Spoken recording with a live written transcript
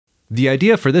The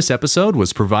idea for this episode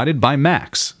was provided by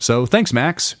Max, so thanks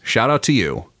Max, shout out to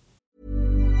you.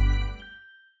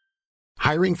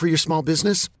 Hiring for your small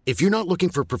business? If you're not looking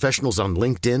for professionals on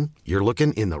LinkedIn, you're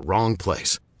looking in the wrong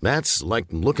place. That's like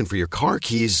looking for your car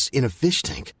keys in a fish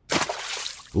tank.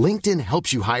 LinkedIn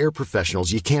helps you hire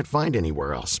professionals you can't find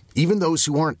anywhere else, even those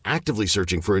who aren't actively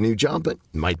searching for a new job but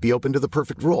might be open to the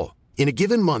perfect role. In a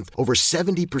given month, over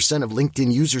 70% of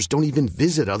LinkedIn users don't even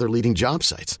visit other leading job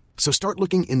sites. So start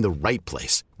looking in the right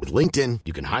place. With LinkedIn,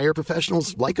 you can hire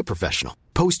professionals like a professional.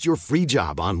 Post your free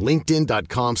job on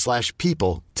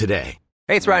linkedin.com/people today.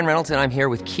 Hey, it's Ryan Reynolds, and I'm here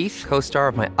with Keith, co-star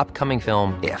of my upcoming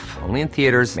film, If, only in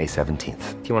theaters May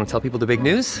 17th. Do you want to tell people the big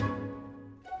news?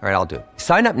 All right, I'll do it.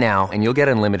 Sign up now and you'll get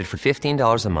unlimited for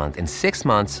 $15 a month and 6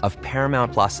 months of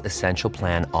Paramount Plus Essential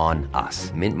Plan on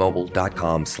us.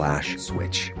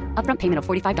 MintMobile.com/switch. Upfront payment of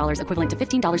 $45 equivalent to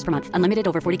 $15 per month. Unlimited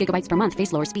over 40 gigabytes per month.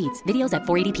 Face lower speeds. Videos at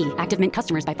 480p. Active Mint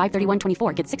customers by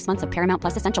 531.24 get 6 months of Paramount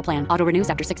Plus Essential Plan. Auto renews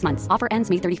after 6 months. Offer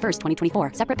ends May 31st,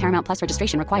 2024. Separate Paramount Plus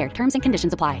registration required. Terms and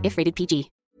conditions apply if rated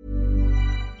PG.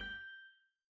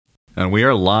 And we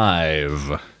are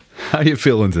live. How you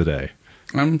feeling today?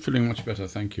 I'm feeling much better,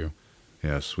 thank you.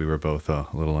 Yes, we were both a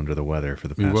little under the weather for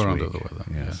the past week. We were under the weather,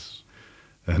 yes.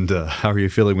 And how are you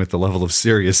feeling with the level of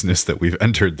seriousness that we've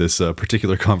entered this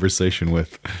particular conversation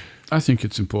with? I think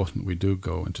it's important we do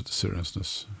go into the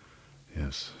seriousness.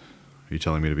 Yes. Are you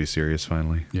telling me to be serious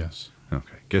finally? Yes.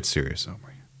 Okay, get serious, Omri.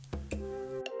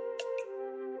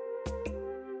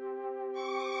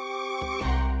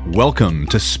 Welcome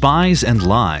to Spies and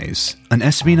Lies, an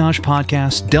espionage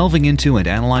podcast delving into and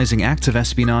analyzing acts of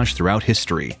espionage throughout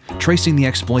history, tracing the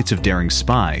exploits of daring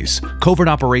spies, covert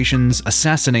operations,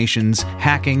 assassinations,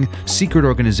 hacking, secret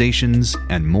organizations,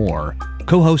 and more.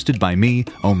 Co-hosted by me,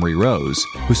 Omri Rose,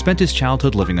 who spent his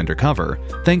childhood living undercover,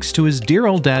 thanks to his dear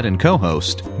old dad and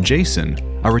co-host, Jason,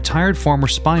 a retired former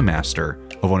spy master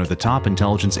of one of the top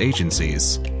intelligence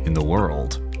agencies in the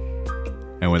world.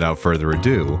 And without further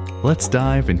ado, let's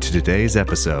dive into today's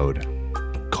episode.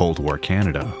 Cold War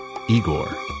Canada, Igor,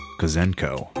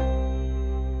 Gouzenko.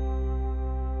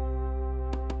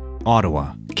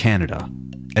 Ottawa, Canada.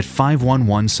 At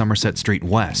 511 Somerset Street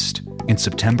West, in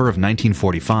September of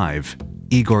 1945,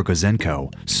 Igor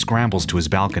Gouzenko scrambles to his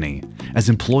balcony as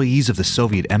employees of the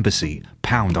Soviet embassy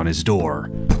pound on his door.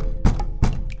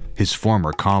 His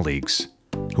former colleagues,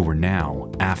 who were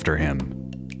now after him.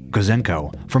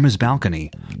 Gouzenko, from his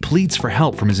balcony, pleads for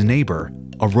help from his neighbor,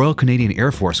 a Royal Canadian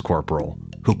Air Force corporal,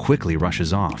 who quickly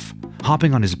rushes off,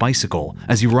 hopping on his bicycle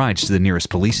as he rides to the nearest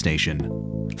police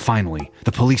station. Finally,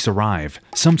 the police arrive,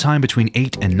 sometime between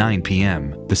 8 and 9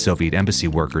 p.m., the Soviet embassy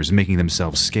workers making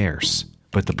themselves scarce.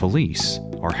 But the police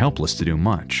are helpless to do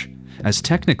much, as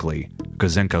technically,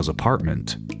 Gouzenko's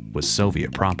apartment was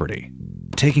Soviet property.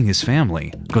 Taking his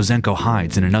family, Gouzenko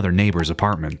hides in another neighbor's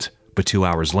apartment. But 2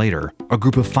 hours later, a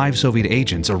group of 5 Soviet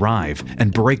agents arrive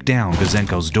and break down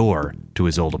Gouzenko's door to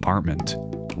his old apartment,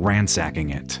 ransacking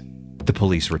it. The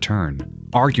police return,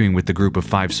 arguing with the group of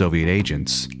 5 Soviet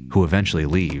agents, who eventually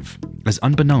leave, as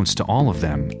unbeknownst to all of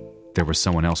them, there was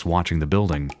someone else watching the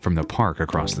building from the park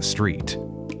across the street.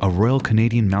 A Royal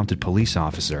Canadian Mounted Police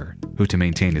officer, who to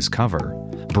maintain his cover,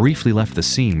 briefly left the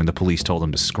scene when the police told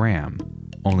him to scram,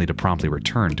 only to promptly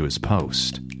return to his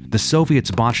post. The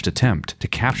Soviets' botched attempt to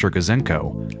capture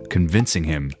Gouzenko, convincing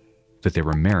him that there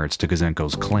were merits to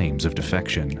Gouzenko's claims of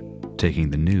defection, taking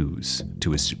the news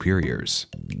to his superiors.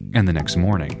 And the next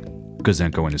morning,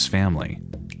 Gouzenko and his family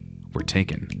were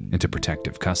taken into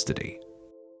protective custody.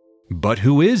 But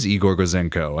who is Igor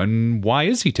Gouzenko, and why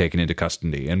is he taken into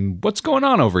custody, and what's going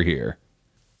on over here?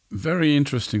 Very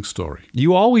interesting story.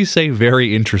 You always say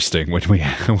very interesting when we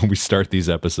start these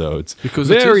episodes. Because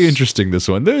very interesting, this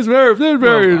one. This is very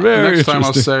next time interesting.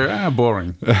 I'll say,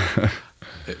 boring.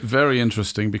 Very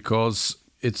interesting because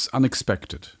it's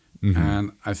unexpected. Mm-hmm.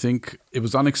 And I think it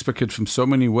was unexpected from so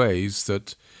many ways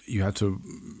that you had to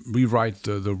rewrite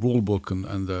the rule book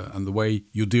and the way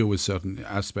you deal with certain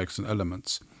aspects and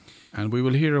elements. And we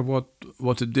will hear what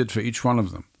it did for each one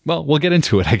of them. Well, we'll get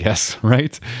into it, I guess,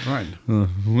 right? Right.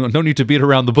 No need to beat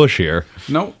around the bush here.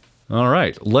 No. All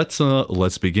right. Let's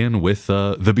begin with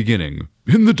the beginning.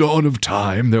 In the dawn of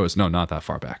time, there was... No, not that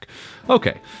far back.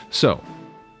 Okay, so...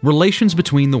 Relations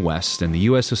between the West and the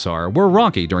USSR were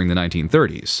rocky during the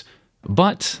 1930s.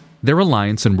 But their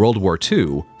alliance in World War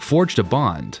II forged a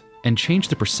bond and changed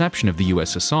the perception of the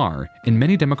USSR in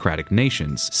many democratic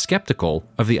nations skeptical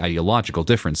of the ideological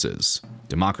differences.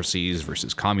 Democracies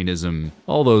versus communism,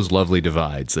 all those lovely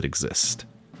divides that exist.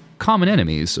 Common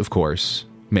enemies, of course,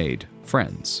 made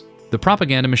friends. The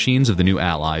propaganda machines of the new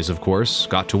allies, of course,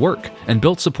 got to work and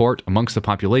built support amongst the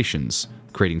populations,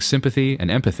 creating sympathy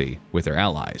and empathy with their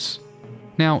allies.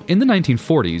 Now, in the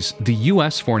 1940s, the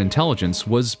U.S. foreign intelligence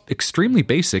was extremely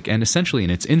basic and essentially in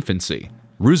its infancy.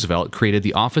 Roosevelt created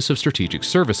the Office of Strategic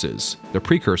Services, the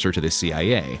precursor to the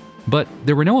CIA. But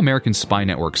there were no American spy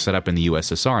networks set up in the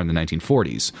USSR in the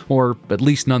 1940s, or at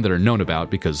least none that are known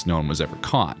about because no one was ever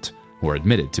caught or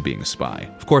admitted to being a spy.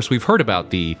 Of course, we've heard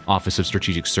about the Office of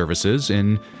Strategic Services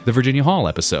in the Virginia Hall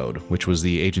episode, which was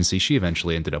the agency she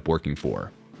eventually ended up working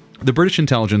for. The British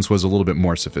intelligence was a little bit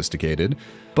more sophisticated,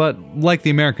 but like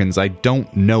the Americans, I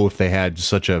don't know if they had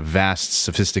such a vast,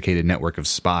 sophisticated network of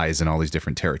spies in all these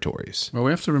different territories. Well,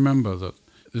 we have to remember that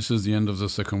this is the end of the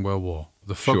Second World War.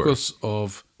 The focus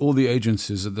of all the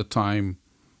agencies at the time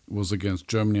was against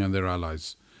Germany and their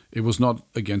allies. It was not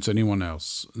against anyone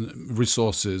else.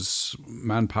 Resources,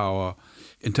 manpower,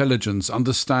 intelligence,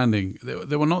 understanding,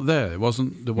 they were not there. There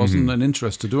wasn't an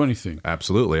interest to do anything.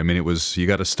 Absolutely. I mean, it was, you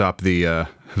got to stop the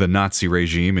Nazi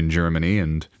regime in Germany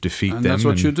and defeat them. And that's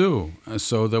what you do.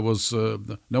 So there was,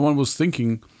 no one was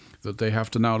thinking that they have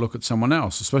to now look at someone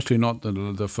else, especially not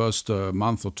the first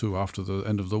month or two after the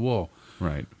end of the war.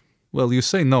 Right. Well, you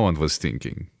say no one was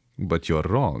thinking, but you're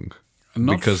wrong.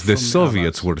 Not because the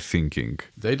Soviets were thinking.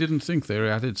 They didn't think. They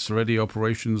had its ready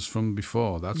operations from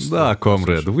before.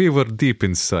 Comrade, we were deep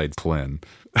inside plan.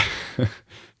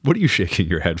 What are you shaking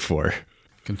your head for?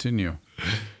 Continue.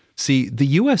 See,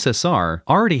 the USSR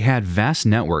already had vast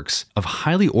networks of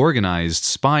highly organized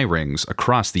spy rings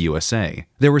across the USA.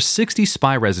 There were 60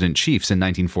 spy resident chiefs in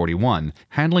 1941,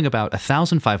 handling about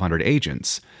 1,500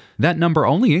 agents. That number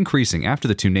only increasing after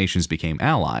the two nations became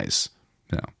allies.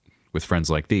 Now, with friends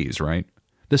like these, right?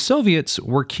 The Soviets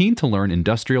were keen to learn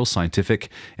industrial, scientific,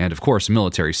 and of course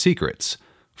military secrets,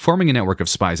 forming a network of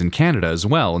spies in Canada as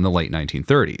well in the late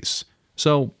 1930s.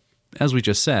 So, as we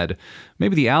just said,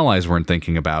 maybe the Allies weren't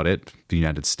thinking about it, the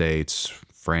United States,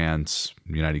 France,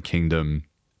 United Kingdom,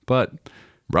 but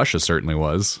Russia certainly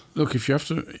was. Look, if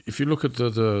you look at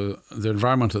the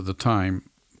environment at the time,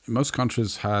 most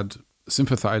countries had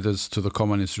sympathizers to the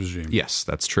communist regime. Yes,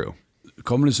 that's true.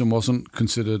 Communism wasn't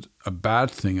considered a bad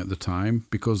thing at the time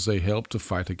because they helped to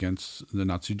fight against the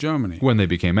Nazi Germany. When they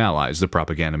became allies, the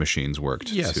propaganda machines worked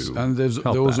and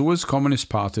there was always communist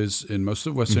parties in most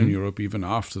of Western Europe, even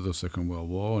after the Second World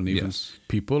War, and even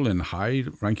people in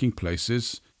high-ranking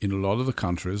places in a lot of the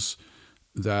countries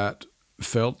that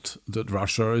felt that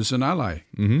Russia is an ally.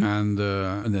 And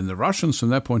then the Russians, from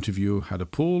their point of view, had a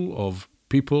pool of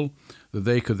people that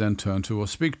they could then turn to or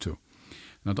speak to.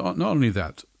 Now, not only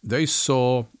that, they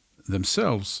saw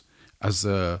themselves as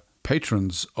the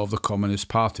patrons of the communist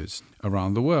parties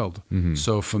around the world.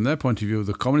 So from their point of view,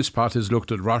 the communist parties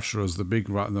looked at Russia as the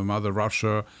mother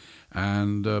Russia,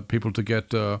 and people to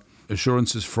get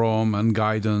assurances from and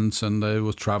guidance, and they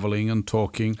were traveling and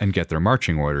talking. And get their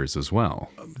marching orders as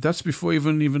well. That's before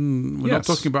even we're not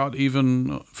talking about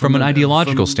even... From an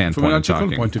ideological standpoint. From an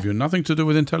ideological point of view, nothing to do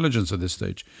with intelligence at this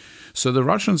stage. So the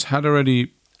Russians had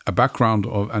already a background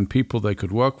and people they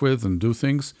could work with and do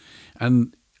things,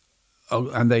 and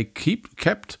they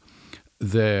kept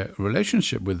their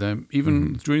relationship with them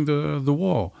even during the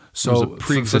war. So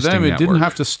for them, it didn't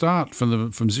have to start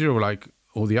from zero like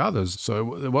all the others.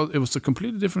 So it was a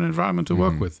completely different environment to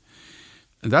work with,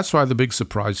 and that's why the big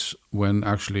surprise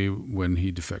when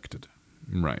he defected.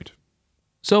 Right.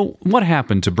 So what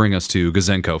happened to bring us to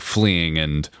Gouzenko fleeing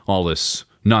and all this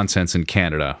nonsense in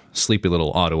Canada, sleepy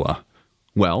little Ottawa?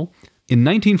 Well, in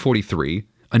 1943,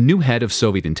 a new head of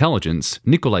Soviet intelligence,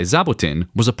 Nikolai Zabutin,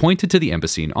 was appointed to the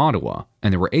embassy in Ottawa,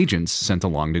 and there were agents sent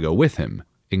along to go with him,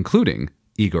 including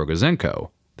Igor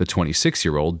Gouzenko, the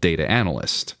 26-year-old data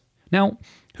analyst. Now,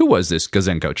 who was this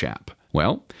Gouzenko chap?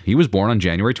 Well, he was born on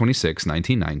January 26,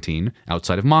 1919,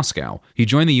 outside of Moscow. He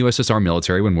joined the USSR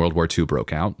military when World War II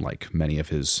broke out, like many of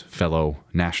his fellow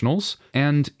nationals,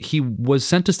 and he was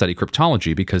sent to study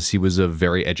cryptology because he was a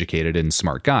very educated and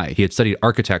smart guy. He had studied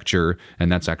architecture,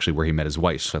 and that's actually where he met his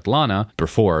wife, Svetlana,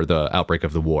 before the outbreak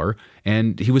of the war,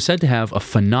 and he was said to have a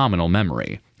phenomenal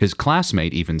memory. His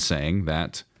classmate even saying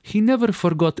that he never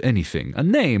forgot anything, a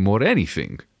name or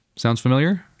anything. Sounds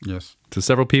familiar? Yes. To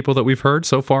several people that we've heard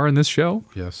so far in this show?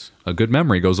 Yes. A good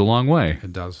memory goes a long way.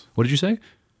 It does. What did you say?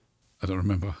 I don't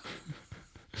remember.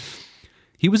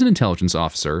 He was an intelligence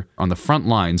officer on the front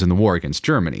lines in the war against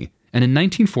Germany, and in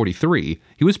 1943,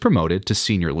 he was promoted to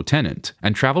senior lieutenant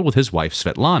and traveled with his wife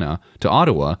Svetlana to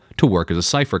Ottawa to work as a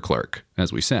cipher clerk,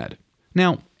 as we said.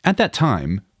 Now, at that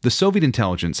time, the Soviet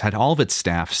intelligence had all of its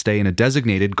staff stay in a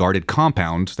designated guarded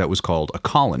compound that was called a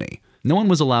colony. No one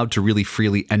was allowed to really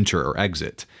freely enter or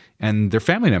exit, and their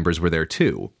family members were there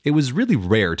too. It was really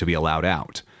rare to be allowed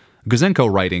out.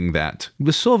 Gouzenko writing that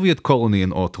the Soviet colony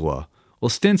in Ottawa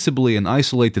ostensibly an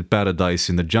isolated paradise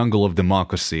in the jungle of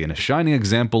democracy and a shining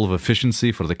example of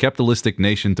efficiency for the capitalistic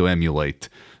nation to emulate,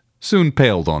 soon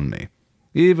paled on me.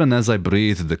 Even as I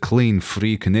breathed the clean,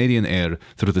 free Canadian air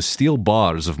through the steel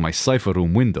bars of my cipher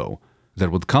room window, there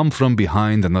would come from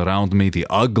behind and around me the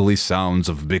ugly sounds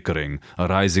of bickering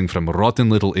arising from rotten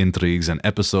little intrigues and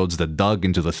episodes that dug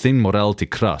into the thin morality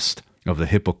crust of the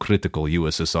hypocritical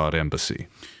USSR embassy.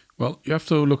 Well, you have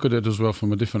to look at it as well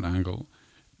from a different angle.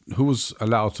 Who was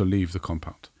allowed to leave the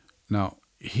compound? Now,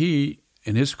 he,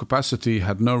 in his capacity,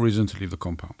 had no reason to leave the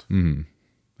compound.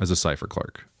 As a cipher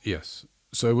clerk. Yes.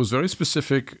 So it was very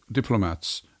specific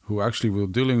diplomats who actually were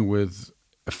dealing with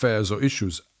affairs or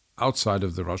issues outside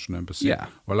of the Russian embassy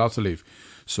were allowed to leave.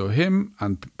 So him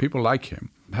and people like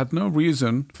him had no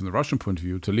reason, from the Russian point of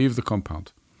view, to leave the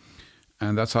compound.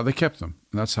 And that's how they kept them.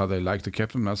 And that's how they like to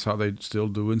keep them. That's how they still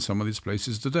do in some of these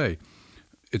places today.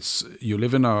 You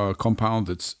live in a compound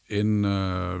that's in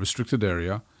a restricted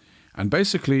area, and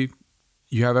basically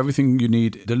you have everything you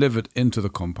need delivered into the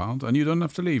compound, and you don't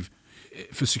have to leave.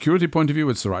 From a security point of view,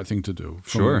 it's the right thing to do.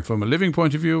 From a living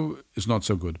point of view, it's not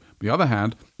so good. On the other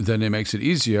hand, then it makes it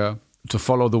easier to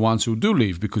follow the ones who do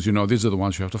leave, because these are the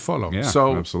ones you have to follow. Yeah,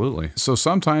 absolutely. So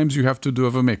sometimes you have to do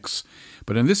a mix.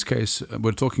 But in this case,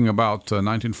 we're talking about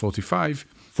 1945.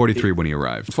 43 when he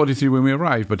arrived. 43 when we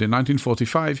arrived. But in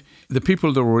 1945, the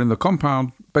people that were in the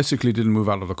compound basically didn't move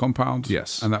out of the compound.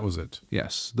 Yes. And that was it.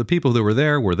 Yes. The people that were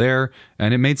there,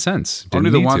 and it made sense. Only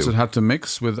the ones that had to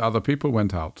mix with other people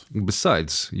went out.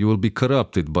 Besides, you will be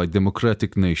corrupted by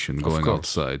democratic nation going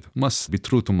outside. Must be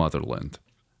true to motherland.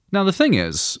 Now, the thing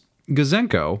is,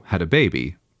 Gouzenko had a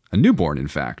baby, a newborn, in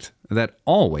fact, that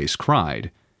always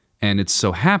cried. And it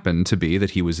so happened to be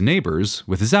that he was neighbors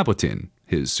with Zabutin,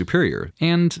 his superior.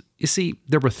 And, you see,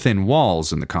 there were thin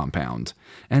walls in the compound.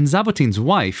 And Zabutin's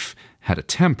wife had a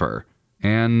temper.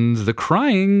 And the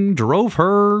crying drove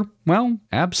her, well,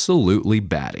 absolutely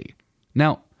batty.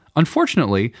 Now,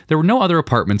 unfortunately, there were no other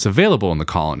apartments available in the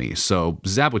colony, so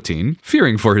Zabutin,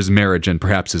 fearing for his marriage and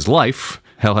perhaps his life,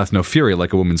 hell hath no fury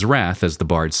like a woman's wrath, as the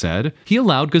bard said, he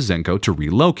allowed Gouzenko to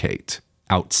relocate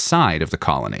outside of the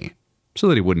colony, so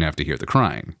that he wouldn't have to hear the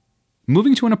crying.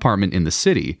 Moving to an apartment in the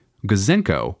city,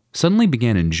 Gouzenko suddenly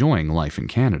began enjoying life in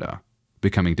Canada,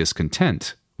 becoming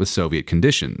discontent with Soviet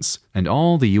conditions and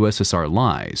all the USSR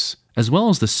lies, as well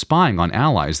as the spying on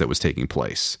allies that was taking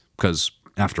place. Because,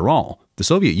 after all, the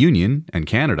Soviet Union and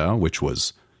Canada, which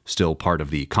was still part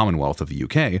of the Commonwealth of the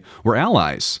UK, were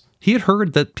allies. He had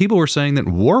heard that people were saying that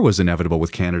war was inevitable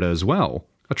with Canada as well.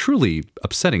 A truly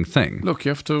upsetting thing. Look, you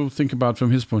have to think about from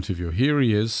his point of view. Here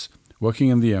he is, working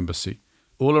in the embassy.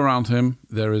 All around him,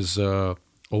 there is a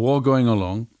war going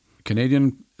along.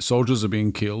 Canadian soldiers are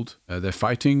being killed. They're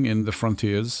fighting in the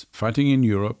frontiers, fighting in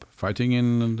Europe, fighting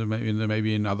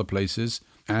maybe in other places.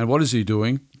 And what is he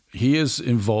doing? He is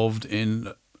involved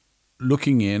in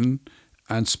looking in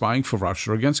and spying for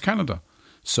Russia against Canada.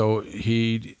 So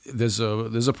there's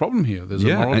a problem here. There's a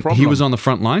moral problem. He was on the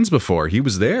front lines before. He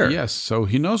was there. Yes, so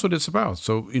he knows what it's about.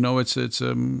 So it's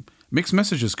mixed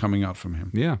messages coming out from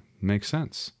him. Yeah, makes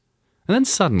sense. And then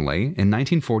suddenly, in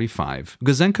 1945,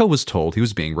 Gouzenko was told he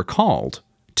was being recalled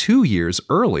 2 years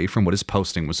early from what his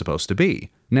posting was supposed to be.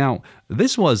 Now,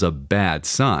 this was a bad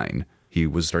sign. He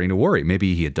was starting to worry.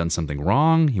 Maybe he had done something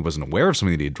wrong. He wasn't aware of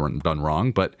something that he had done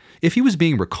wrong. But if he was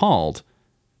being recalled,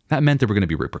 that meant there were going to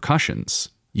be repercussions.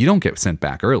 You don't get sent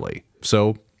back early.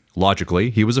 So, logically,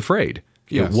 he was afraid.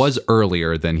 Yes. It was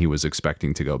earlier than he was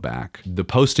expecting to go back. The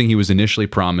posting he was initially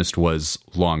promised was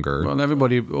longer. Well,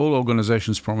 all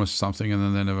organizations promise something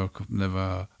and then they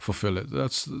never fulfill it.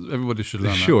 Everybody should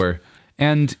learn that. Sure.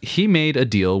 And he made a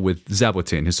deal with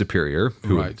Zabutin, his superior,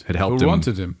 who had helped him. Who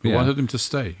wanted him. Who wanted him to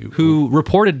stay. Who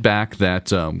reported back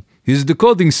that his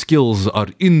decoding skills are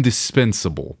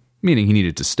indispensable, meaning he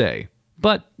needed to stay.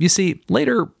 But, you see,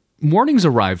 later, warnings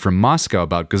arrived from Moscow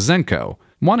about Gouzenko,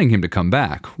 wanting him to come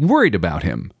back, worried about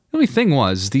him. The only thing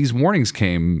was, these warnings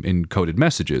came in coded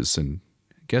messages, and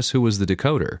guess who was the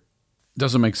decoder?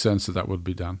 Doesn't make sense that would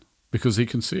be done, because he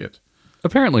can see it.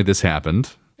 Apparently this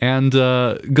happened, and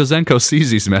Gouzenko sees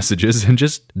these messages and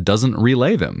just doesn't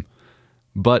relay them.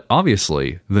 But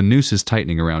obviously, the noose is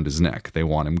tightening around his neck. They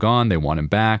want him gone, they want him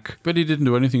back. But he didn't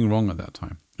do anything wrong at that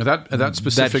time. At that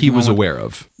specific that he was aware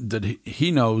of. That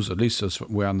he knows, at least as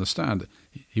we understand,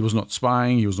 he was not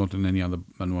spying, he was not in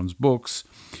anyone's books,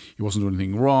 he wasn't doing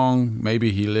anything wrong.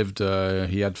 Maybe he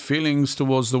had feelings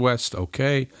towards the West,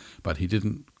 okay, but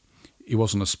he He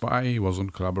wasn't a spy. He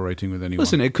wasn't collaborating with anyone.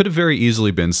 Listen, it could have very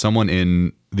easily been someone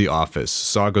in the office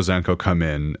saw Gouzenko come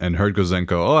in and heard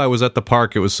Gouzenko, oh, I was at the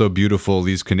park. It was so beautiful.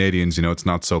 These Canadians, it's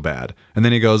not so bad. And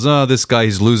then he goes, oh, this guy,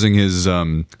 he's losing his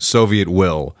Soviet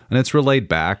will. And it's relayed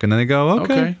back. And then they go,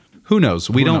 okay. Who knows?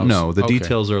 We don't know. The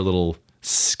details are a little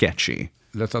sketchy.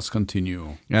 Let us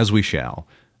continue. As we shall.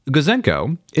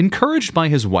 Gouzenko, encouraged by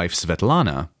his wife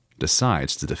Svetlana,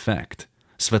 decides to defect.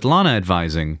 Svetlana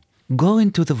advising, go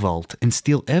into the vault and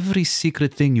steal every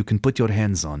secret thing you can put your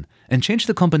hands on, and change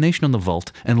the combination on the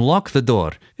vault and lock the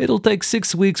door. It'll take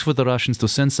 6 weeks for the Russians to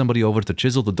send somebody over to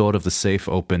chisel the door of the safe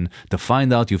open to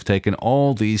find out you've taken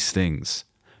all these things.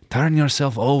 Turn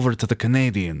yourself over to the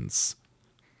Canadians.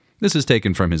 This is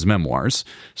taken from his memoirs,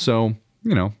 so,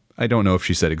 I don't know if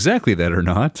she said exactly that or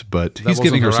not, but he's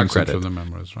giving her some credit. From the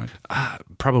memoirs, right?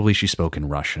 Probably she spoke in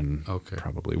Russian. Okay.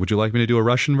 Probably. Would you like me to do a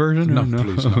Russian version? No,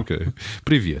 please no. Okay.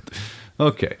 Привет.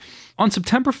 Okay. On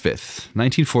September 5th,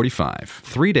 1945,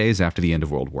 3 days after the end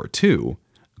of World War II,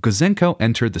 Gouzenko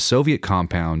entered the Soviet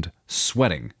compound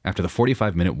sweating after the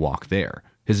 45-minute walk there.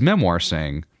 His memoir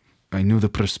saying, I knew the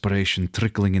perspiration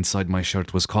trickling inside my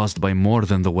shirt was caused by more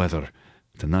than the weather.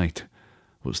 Tonight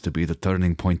was to be the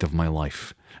turning point of my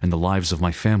life and the lives of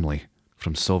my family,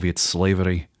 from Soviet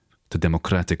slavery to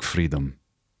democratic freedom.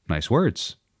 Nice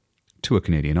words to a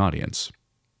Canadian audience.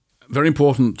 Very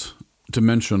important to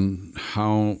mention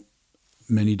how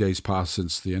many days passed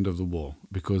since the end of the war,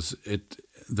 because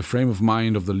the frame of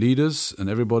mind of the leaders and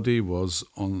everybody was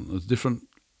on a different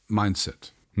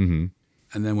mindset. Mm-hmm.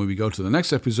 And then when we go to the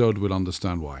next episode, we'll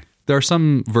understand why. There are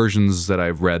some versions that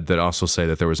I've read that also say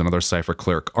that there was another cipher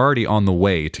clerk already on the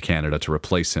way to Canada to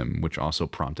replace him, which also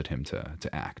prompted him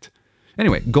to act.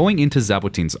 Anyway, going into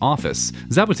Zabutin's office,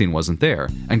 Zabutin wasn't there,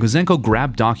 and Gouzenko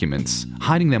grabbed documents,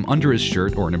 hiding them under his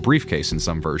shirt or in a briefcase in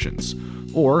some versions,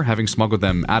 or having smuggled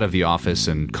them out of the office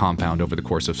and compound over the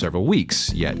course of several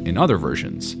weeks, yet in other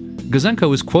versions.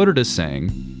 Gouzenko is quoted as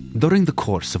saying, during the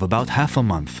course of about half a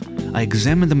month, I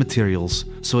examined the materials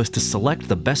so as to select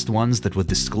the best ones that would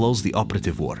disclose the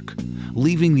operative work,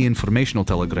 leaving the informational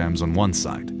telegrams on one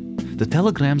side. The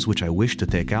telegrams which I wished to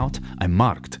take out, I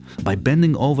marked by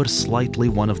bending over slightly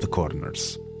one of the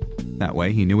corners. That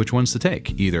way, he knew which ones to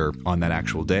take, either on that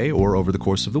actual day or over the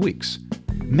course of the weeks.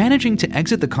 Managing to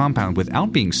exit the compound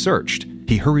without being searched,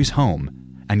 he hurries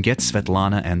home and gets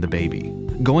Svetlana and the baby,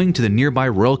 going to the nearby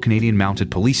Royal Canadian Mounted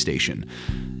Police Station.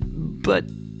 But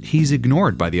he's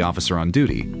ignored by the officer on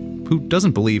duty, who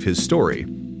doesn't believe his story,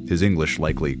 his English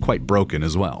likely quite broken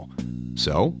as well.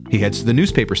 So he heads to the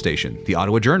newspaper station, the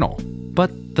Ottawa Journal.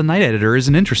 But the night editor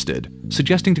isn't interested,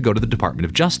 suggesting to go to the Department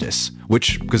of Justice,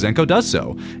 which Gouzenko does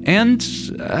so. And,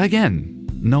 again,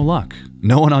 no luck.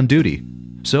 No one on duty.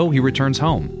 So he returns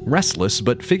home, restless,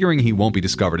 but figuring he won't be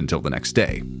discovered until the next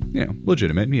day.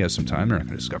 Legitimate. He has some time. They're not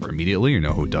going to discover immediately or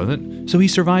know who does it. So he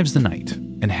survives the night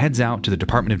and heads out to the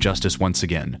Department of Justice once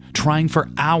again, trying for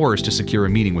hours to secure a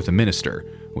meeting with the minister,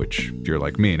 which, if you're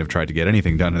like me and have tried to get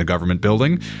anything done in a government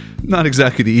building, not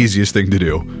exactly the easiest thing to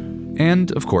do.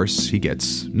 And, of course, he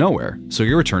gets nowhere, so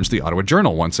he returns to the Ottawa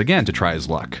Journal once again to try his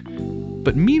luck.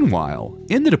 But meanwhile,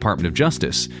 in the Department of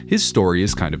Justice, his story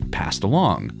is kind of passed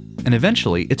along, and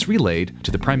eventually it's relayed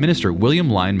to the Prime Minister William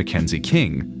Lyon Mackenzie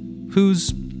King,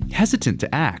 who's hesitant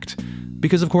to act,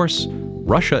 because, of course,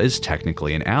 Russia is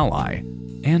technically an ally,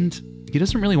 and he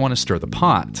doesn't really want to stir the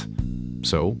pot.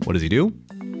 So, what does he do?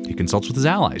 He consults with his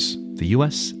allies, the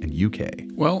US and UK.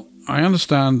 Well, I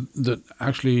understand that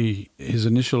actually his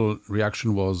initial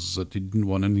reaction was that he didn't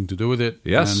want anything to do with it.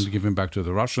 Yes. And give him back to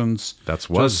the Russians.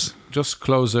 Just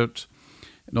close it,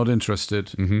 not interested.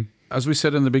 Mm-hmm. As we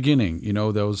said in the beginning,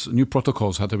 those new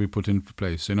protocols had to be put in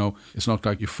place. It's not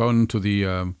like you phone to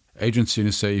the agency and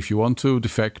you say, if you want to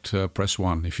defect, press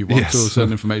 1. If you want to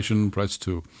send information, press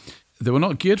 2. They were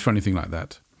not geared for anything like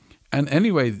that. And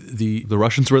anyway, the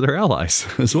Russians were their allies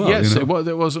as well. Yes, there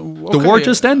was. Okay, the war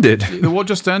just ended. The war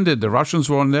just ended. The Russians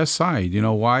were on their side.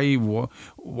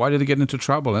 Why did they get into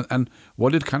trouble? And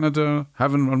what did Canada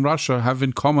and Russia have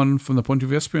in common from the point of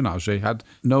view of espionage? They had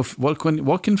no.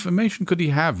 What information could he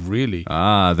have really?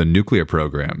 The nuclear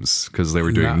programs, because they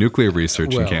were doing nuclear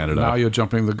research in Canada. Now you're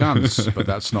jumping the guns, but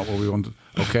that's not what we wanted.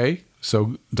 Okay.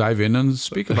 So dive in and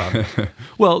speak about it.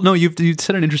 Well, no, you've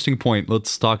said an interesting point.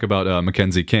 Let's talk about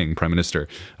Mackenzie King, Prime Minister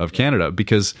of Canada,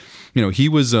 because he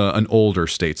was an older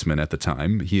statesman at the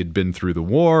time. He had been through the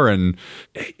war, and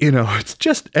it's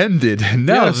just ended. And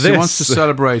now he wants to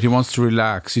celebrate. He wants to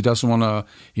relax. He doesn't want to.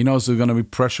 He knows there's going to be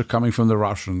pressure coming from the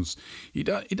Russians. He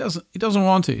doesn't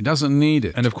want it. He doesn't need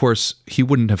it. And of course, he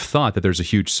wouldn't have thought that there's a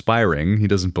huge spy ring. He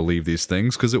doesn't believe these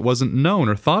things because it wasn't known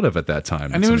or thought of at that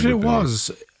time. And even if it was.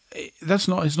 that's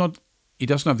not. It's not. He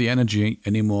doesn't have the energy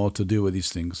anymore to deal with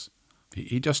these things.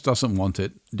 He just doesn't want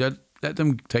it. Let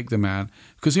them take the man,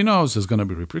 because he knows there's going to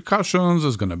be repercussions,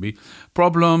 there's going to be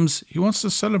problems. He wants to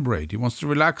celebrate. He wants to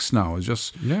relax now. He's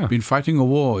just been fighting a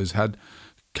war. He's had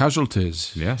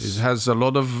casualties. Yes. He has a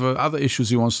lot of other issues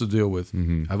he wants to deal with.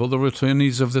 Have all the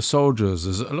returnees of the soldiers.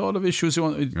 There's a lot of issues he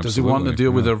wants. Does he want to deal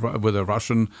with a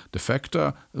Russian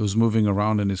defector who's moving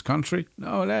around in his country?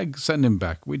 No, send him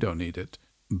back. We don't need it.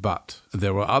 But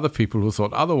there were other people who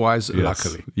thought otherwise,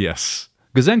 luckily. Yes.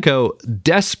 Gouzenko,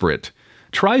 desperate,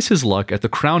 tries his luck at the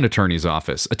Crown Attorney's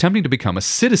office, attempting to become a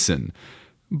citizen,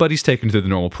 but he's taken through the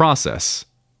normal process,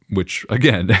 which,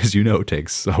 again, as you know,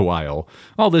 takes a while.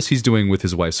 All this he's doing with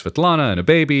his wife Svetlana and a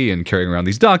baby and carrying around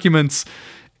these documents.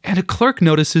 And a clerk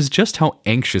notices just how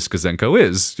anxious Gouzenko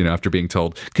is, after being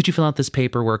told, could you fill out this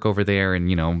paperwork over there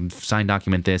and, sign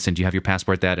document this, and do you have your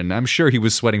passport that? And I'm sure he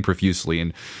was sweating profusely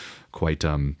and quite,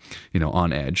 on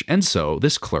edge. And so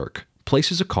this clerk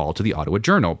places a call to the Ottawa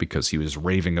Journal because he was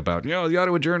raving about, the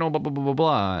Ottawa Journal, blah, blah, blah, blah,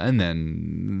 blah. And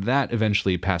then that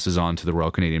eventually passes on to the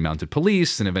Royal Canadian Mounted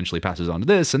Police and eventually passes on to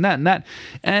this and that and that.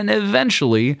 And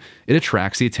eventually it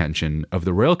attracts the attention of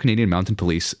the Royal Canadian Mounted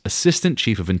Police Assistant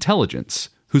Chief of Intelligence,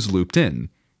 who's looped in,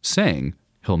 saying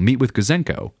he'll meet with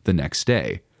Gouzenko the next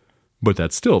day. But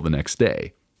that's still the next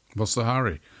day. What's the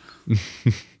hurry?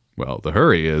 Well, the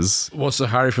hurry is... What's the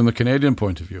hurry from the Canadian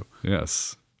point of view?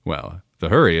 Yes. Well, the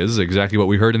hurry is exactly what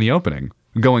we heard in the opening.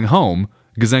 Going home,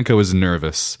 Gouzenko is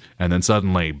nervous, and then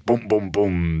suddenly, boom, boom,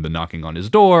 boom, the knocking on his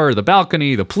door, the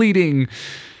balcony, the pleading.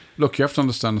 Look, you have to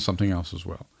understand something else as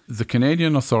well. The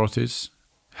Canadian authorities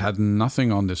had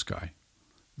nothing on this guy.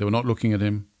 They were not looking at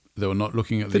him. They were not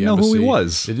looking at the embassy. They didn't know who he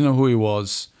was. They didn't know who he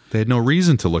was. They had no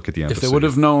reason to look at the embassy. If they would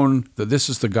have known that this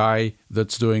is the guy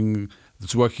that's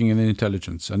working in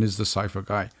intelligence and is the cipher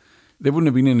guy, there wouldn't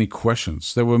have been any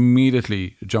questions. They would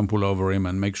immediately jump all over him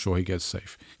and make sure he gets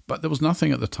safe. But there was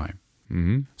nothing at the time.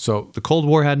 Mm-hmm. So the Cold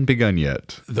War hadn't begun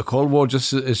yet. The Cold War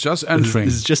is just entering.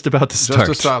 It's just about to start.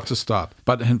 Just to start.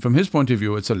 But from his point of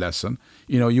view, it's a lesson.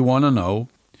 You want to know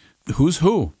who's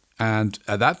who. And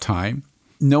at that time,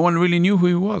 no one really knew who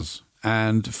he was.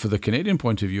 And for the Canadian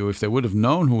point of view, if they would have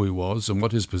known who he was and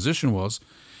what his position was,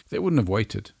 they wouldn't have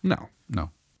waited. No.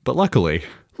 But luckily,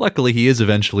 he is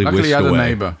eventually whisked away. He had a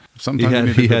neighbor.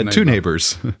 Sometimes he had two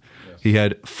neighbors. Yes. He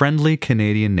had friendly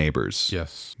Canadian neighbors.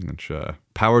 Yes. Which,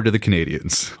 power to the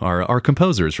Canadians. Our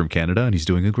composer is from Canada, and he's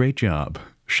doing a great job.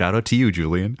 Shout out to you,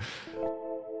 Julian.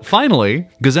 Finally,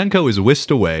 Gouzenko is whisked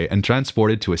away and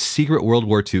transported to a secret World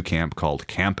War II camp called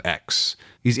Camp X.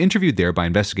 He's interviewed there by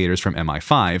investigators from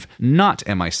MI5, not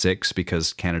MI6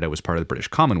 because Canada was part of the British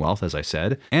Commonwealth, as I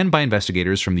said, and by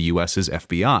investigators from the US's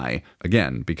FBI,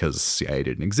 again, because CIA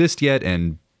didn't exist yet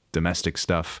and domestic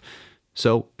stuff.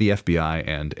 So the FBI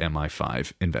and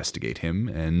MI5 investigate him,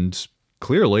 and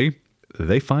clearly,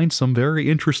 they find some very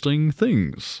interesting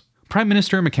things. Prime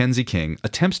Minister Mackenzie King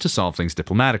attempts to solve things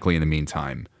diplomatically in the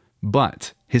meantime,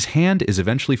 but his hand is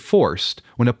eventually forced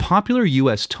when a popular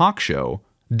US talk show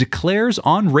declares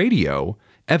on radio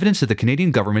evidence that the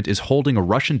Canadian government is holding a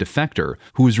Russian defector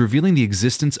who is revealing the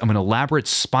existence of an elaborate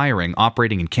spy ring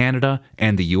operating in Canada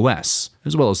and the US,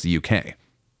 as well as the UK.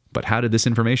 But how did this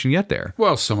information get there?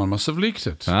 Well, someone must have leaked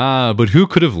it. But who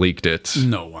could have leaked it?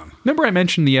 No one. Remember I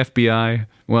mentioned the FBI?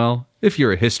 Well, if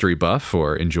you're a history buff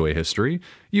or enjoy history,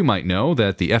 you might know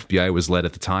that the FBI was led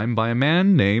at the time by a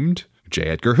man named J.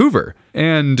 Edgar Hoover.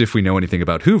 And if we know anything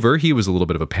about Hoover, he was a little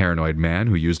bit of a paranoid man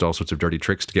who used all sorts of dirty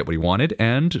tricks to get what he wanted,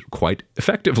 and quite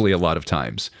effectively a lot of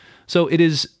times. So it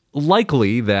is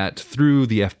likely that through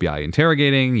the FBI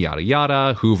interrogating, yada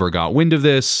yada, Hoover got wind of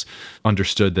this,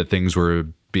 understood that things were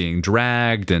being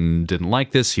dragged and didn't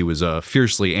like this. He was a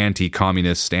fiercely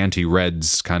anti-communist,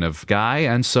 anti-Reds kind of guy,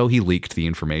 and so he leaked the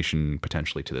information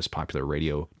potentially to this popular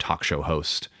radio talk show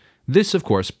host. This, of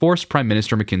course, forced Prime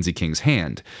Minister Mackenzie King's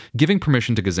hand, giving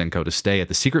permission to Gouzenko to stay at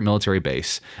the secret military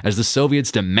base as the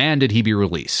Soviets demanded he be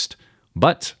released.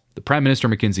 But the Prime Minister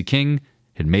Mackenzie King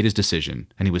had made his decision,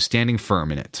 and he was standing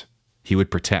firm in it. He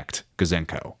would protect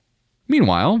Gouzenko.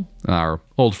 Meanwhile, our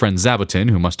old friend Zabutin,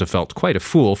 who must have felt quite a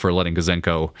fool for letting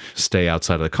Gouzenko stay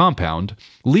outside of the compound,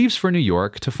 leaves for New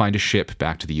York to find a ship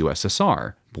back to the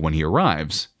USSR. But when he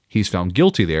arrives, he's found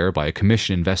guilty there by a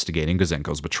commission investigating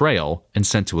Gouzenko's betrayal and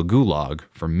sent to a gulag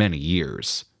for many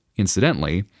years.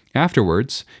 Incidentally,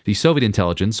 afterwards, the Soviet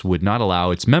intelligence would not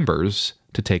allow its members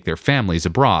to take their families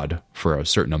abroad for a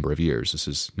certain number of years. This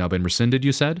has now been rescinded,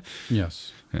 you said?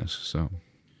 Yes. Yes, so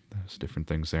there's different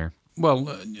things there.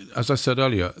 Well, as I said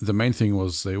earlier, the main thing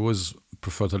was there was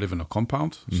prefer to live in a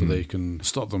compound so they can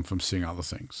stop them from seeing other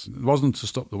things. It wasn't to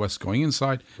stop the West going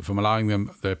inside, but from allowing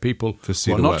their people to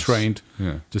see who are the not West. trained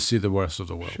Yeah. to see the rest of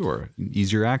the world. Sure,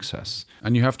 easier access.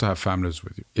 And you have to have families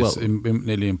with you. It's Well-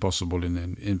 nearly impossible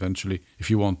eventually if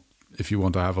you want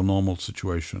to have a normal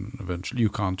situation. Eventually, you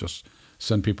can't just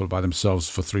send people by themselves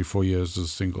for 3-4 years as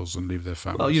singles and leave their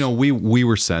families. Well, you know, we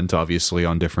were sent obviously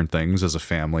on different things as a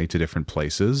family to different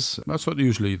places. That's what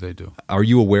usually they do. Are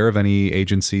you aware of any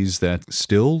agencies that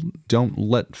still don't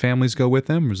let families go with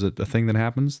them? Is it a thing that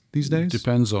happens these days?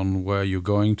 Depends on where you're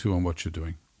going to and what you're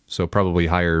doing. So probably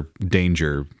higher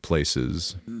danger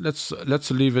places.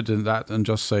 Let's leave it in that and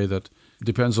just say that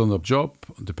depends on the job,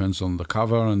 depends on the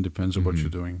cover, and depends on what you're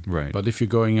doing. Right. But if you're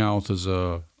going out as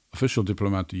a official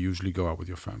diplomat, you usually go out with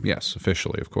your family. Yes,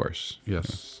 officially, of course.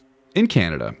 Yes. In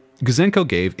Canada, Gouzenko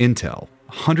gave Intel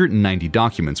 190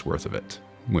 documents worth of it,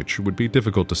 which would be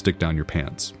difficult to stick down your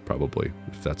pants, probably,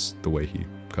 if that's the way he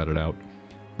cut it out.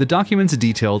 The documents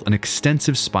detailed an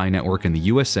extensive spy network in the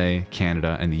USA,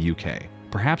 Canada, and the UK,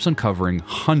 perhaps uncovering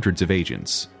hundreds of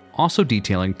agents, also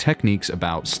detailing techniques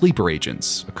about sleeper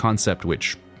agents, a concept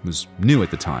which was new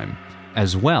at the time,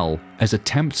 as well as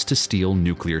attempts to steal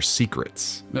nuclear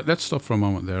secrets. Let's stop for a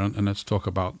moment there and let's talk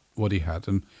about what he had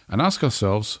and ask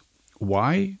ourselves,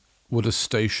 why would a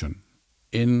station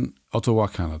in Ottawa,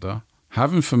 Canada,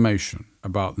 have information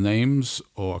about names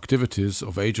or activities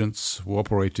of agents who are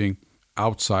operating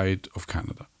outside of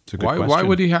Canada? It's a good Why question.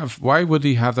 why would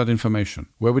he have that information?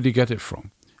 Where would he get it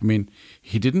from? I mean,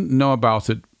 he didn't know about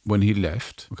it when he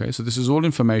left. Okay, so this is all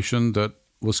information that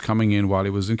was coming in while he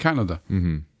was in Canada.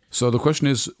 Mm-hmm. So the question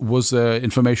is, was there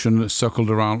information circled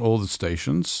around all the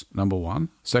stations, number one?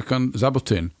 Second,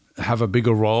 Zabutin have a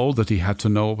bigger role that he had to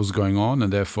know what was going on,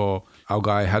 and therefore our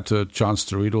guy had a chance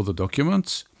to read all the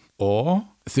documents? Or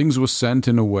things were sent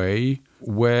in a way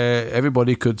where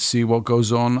everybody could see what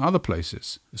goes on other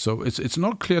places. So it's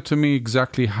not clear to me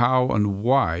exactly how and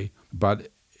why, but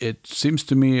it seems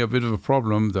to me a bit of a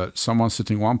problem that someone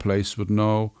sitting one place would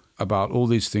know about all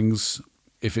these things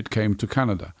if it came to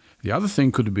Canada. The other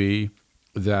thing could be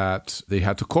that they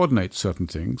had to coordinate certain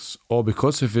things, or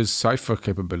because of his cipher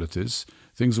capabilities,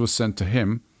 things were sent to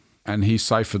him, and he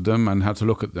ciphered them and had to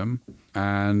look at them,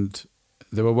 and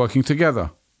they were working together.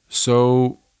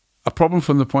 So a problem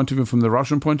from the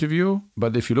Russian point of view,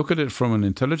 but if you look at it from an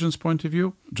intelligence point of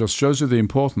view, just shows you the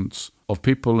importance of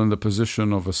people in the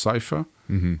position of a cipher,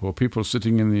 or people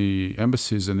sitting in the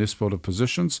embassies in this sort of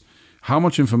positions, how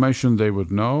much information they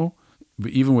would know,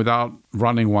 even without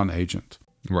running one agent.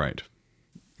 Right.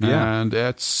 Yeah. And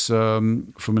it's,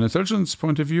 from an intelligence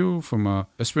point of view, from an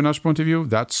espionage point of view,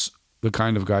 that's the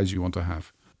kind of guys you want to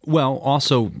have. Well,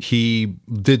 also, he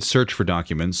did search for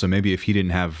documents, so maybe if he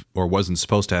didn't have or wasn't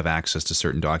supposed to have access to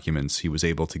certain documents, he was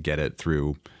able to get it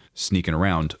through sneaking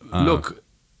around. Look,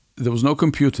 there was no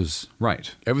computers.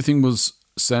 Right. Everything was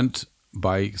sent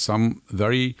by some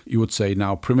very, you would say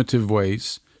now, primitive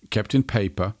ways, kept in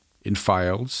paper, in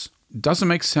files. It doesn't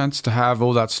make sense to have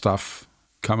all that stuff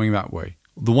coming that way.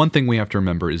 The one thing we have to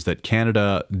remember is that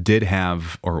Canada did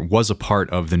have or was a part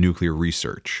of the nuclear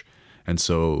research. And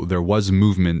so there was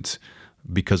movement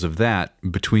because of that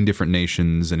between different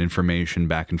nations and information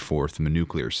back and forth in the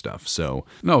nuclear stuff. So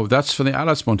no, that's from the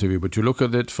Allies' point of view. But you look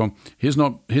at it from he's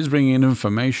bringing in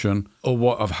information of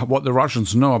what the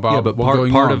Russians know about. but what's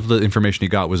going part on. of the information he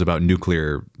got was about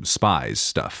nuclear spies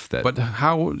stuff. But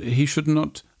how he should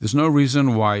not? There's no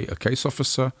reason why a case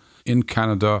officer in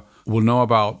Canada will know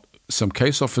about some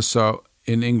case officer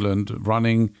in England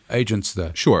running agents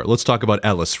there. Sure. Let's talk about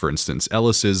Ellis, for instance.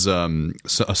 Ellis is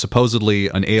supposedly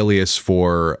an alias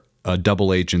for a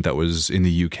double agent that was in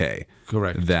the UK.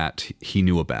 Correct. That he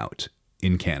knew about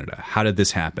in Canada. How did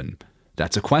this happen?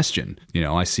 That's a question. You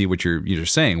know, I see what you're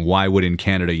saying. Why would in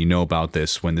Canada you know about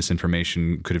this when this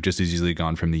information could have just as easily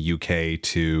gone from the UK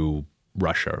to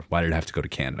Russia? Why did it have to go to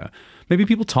Canada? Maybe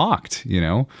people talked, you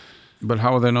know? But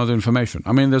how would they know the information?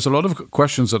 I mean, there's a lot of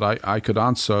questions that I could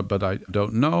answer, but I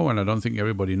don't know, and I don't think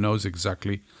everybody knows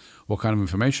exactly what kind of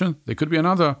information. There could be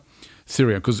another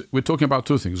theory, because we're talking about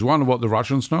two things. One, what the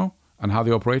Russians know and how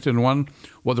they operated, and one,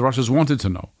 what the Russians wanted to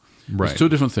know. Right. It's two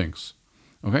different things,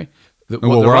 okay?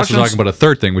 We're also talking about a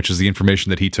third thing, which is the information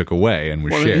that he took away and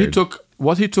was shared.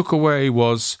 What he took away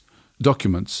was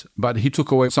documents, but he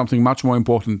took away something much more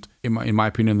important, in my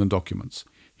opinion, than documents.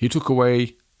 He took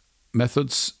away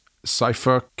methods,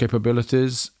 cipher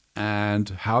capabilities, and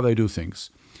how they do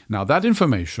things. Now, that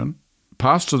information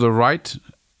passed to the right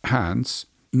hands,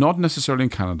 not necessarily in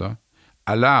Canada,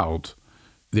 allowed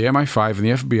the MI5 and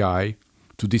the FBI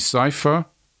to decipher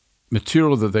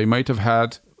material that they might have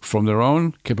had from their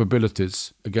own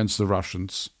capabilities against the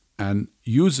Russians and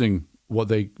using what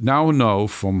they now know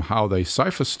from how they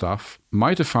cipher stuff,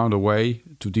 might have found a way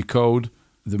to decode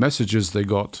the messages they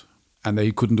got, and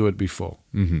they couldn't do it before.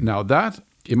 Mm-hmm. Now that,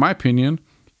 in my opinion,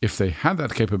 if they had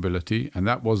that capability and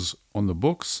that was on the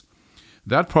books,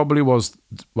 that probably was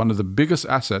one of the biggest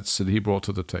assets that he brought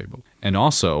to the table. And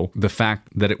also the fact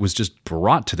that it was just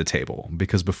brought to the table,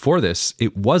 because before this,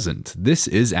 it wasn't. This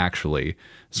is actually,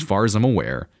 as far as I'm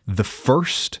aware, the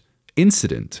first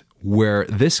incident where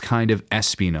this kind of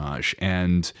espionage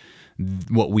and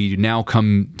what we now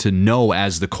come to know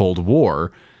as the Cold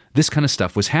War, this kind of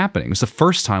stuff was happening. It was the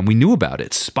first time we knew about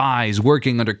it. Spies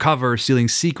working undercover, stealing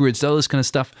secrets, all this kind of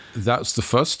stuff. That's the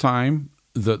first time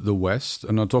that the West,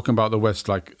 and I'm talking about the West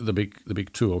like the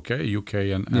big two, okay, UK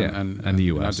and the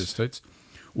US. United States,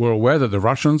 were aware that the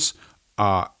Russians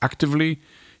are actively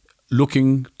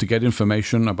looking to get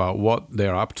information about what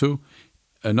they're up to,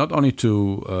 not only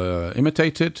to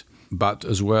imitate it, but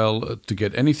as well to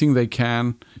get anything they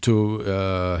can to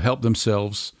help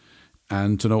themselves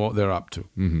and to know what they're up to.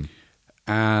 Mm-hmm.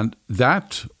 And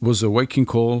that was a waking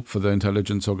call for the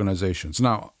intelligence organizations.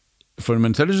 Now, from an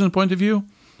intelligence point of view,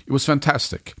 it was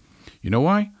fantastic. You know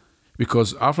why?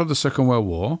 Because after the Second World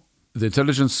War, the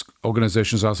intelligence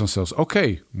organizations asked themselves,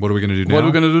 okay, What are we going to do now? what are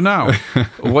we going to do now?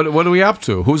 what are we up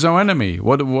to? Who's our enemy?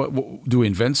 What do we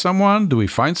invent someone? Do we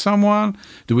find someone?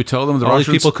 Do we tell them the All Russians...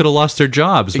 these people could have lost their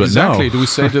jobs, but Exactly. no. Do we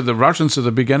say that the Russians are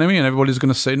the big enemy and everybody's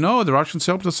going to say, no, the Russians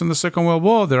helped us in the Second World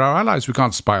War. They're our allies. We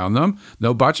can't spy on them.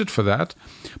 No budget for that.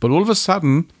 But all of a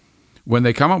sudden, when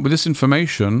they come up with this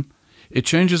information, it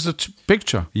changes the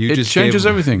picture. It changes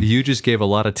everything. You just gave a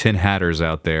lot of tin hatters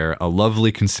out there a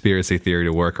lovely conspiracy theory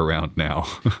to work around now.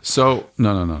 So,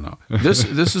 no.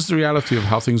 This is the reality of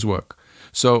how things work.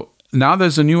 So now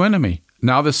there's a new enemy.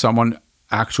 Now there's someone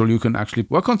you can actually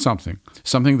work on something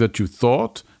that you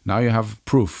thought. Now you have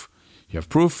proof. You have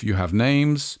proof, you have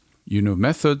names, you know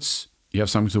methods, you have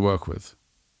something to work with.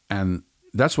 And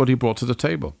that's what he brought to the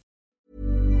table.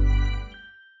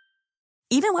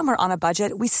 Even when we're on a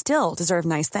budget, we still deserve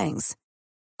nice things.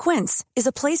 Quince is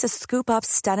a place to scoop up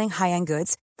stunning high-end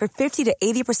goods for 50 to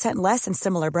 80% less than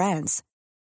similar brands.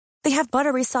 They have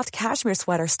buttery soft cashmere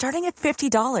sweaters starting at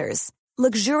 $50,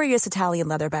 luxurious Italian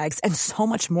leather bags, and so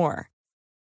much more.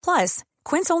 Plus,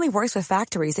 Quince only works with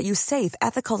factories that use safe,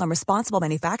 ethical, and responsible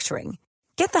manufacturing.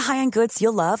 Get the high-end goods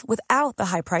you'll love without the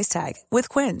high price tag with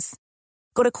Quince.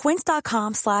 Go to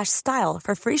quince.com/style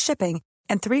for free shipping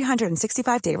and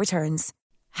 365-day returns.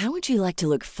 How would you like to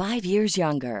look 5 years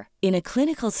younger? In a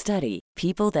clinical study,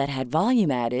 people that had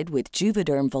volume added with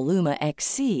Juvederm Voluma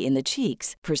XC in the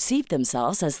cheeks perceived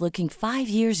themselves as looking 5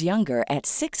 years younger at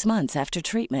 6 months after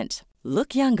treatment.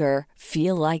 Look younger,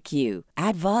 feel like you.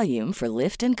 Add volume for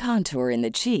lift and contour in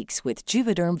the cheeks with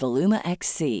Juvederm Voluma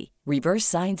XC. Reverse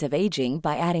signs of aging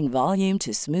by adding volume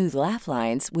to smooth laugh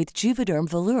lines with Juvederm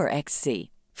Volure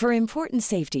XC. For important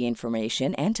safety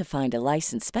information and to find a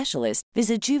licensed specialist,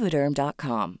 visit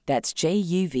Juvederm.com. That's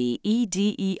JUVEDERM.com.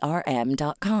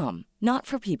 Not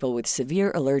for people with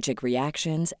severe allergic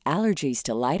reactions, allergies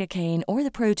to lidocaine, or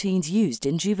the proteins used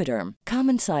in Juvederm.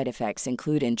 Common side effects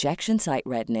include injection site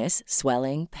redness,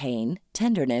 swelling, pain,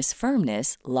 tenderness,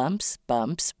 firmness, lumps,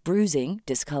 bumps, bruising,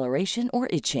 discoloration, or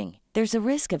itching. There's a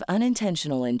risk of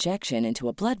unintentional injection into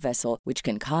a blood vessel, which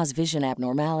can cause vision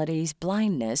abnormalities,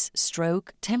 blindness,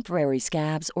 stroke, temporary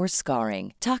scabs, or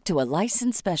scarring. Talk to a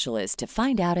licensed specialist to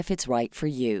find out if it's right for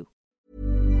you.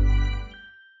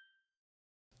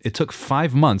 It took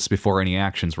 5 months before any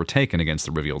actions were taken against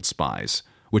the revealed spies,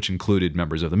 which included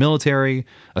members of the military,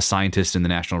 a scientist in the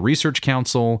National Research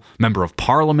Council, member of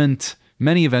parliament.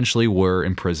 Many eventually were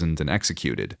imprisoned and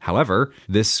executed. However,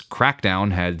 this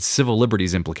crackdown had civil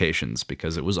liberties implications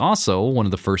because it was also one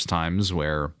of the first times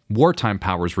where wartime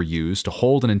powers were used to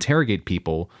hold and interrogate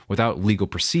people without legal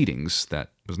proceedings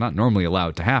that was not normally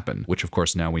allowed to happen, which of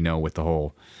course now we know with the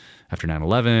whole after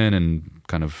 9/11 and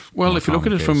kind of... Well, if you look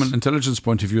at it from an intelligence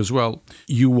point of view as well,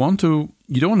 you don't want to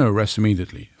arrest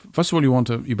immediately. First of all, you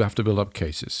have to build up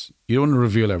cases. You don't want to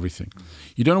reveal everything.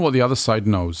 You don't know what the other side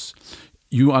knows.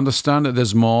 You understand that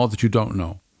there's more that you don't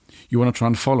know. You want to try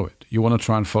and follow it. You want to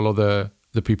try and follow the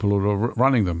people who are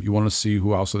running them. You want to see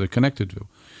who else are they connected to.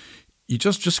 You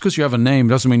just because you have a name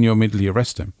doesn't mean you immediately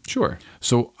arrest them. Sure.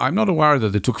 So I'm not aware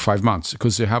that it took 5 months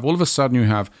because all of a sudden you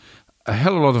have a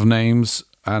hell of a lot of names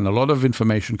and a lot of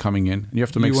information coming in, and you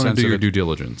have to make sense of it. You want to do your due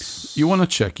diligence. You want to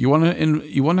check. You want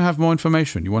to have more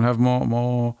information. You want to have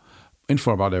more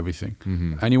info about everything,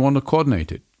 and you want to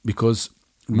coordinate it because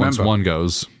remember, once one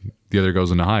goes, the other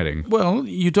goes into hiding. Well,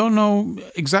 you don't know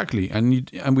exactly, and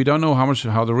we don't know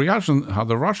how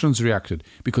the Russians reacted,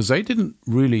 because they didn't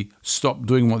really stop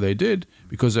doing what they did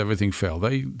because everything failed.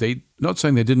 They not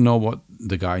saying they didn't know what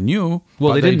the guy knew.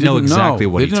 Well, they didn't know exactly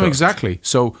what he took. They didn't know exactly.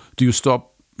 So, do you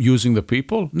stop using the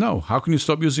people? No. How can you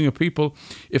stop using the people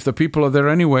if the people are there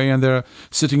anyway and they're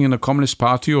sitting in a communist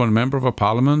party or a member of a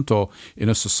parliament or in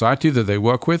a society that they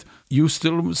work with? You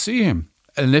still see him,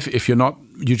 and if you're not,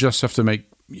 you just have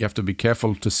to be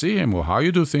careful to see him, or how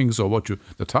you do things, or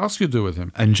the task you do with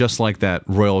him. And just like that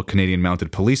Royal Canadian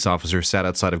Mounted Police officer sat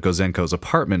outside of Gouzenko's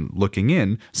apartment looking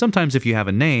in, sometimes if you have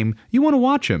a name, you want to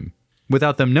watch him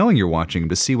without them knowing you're watching him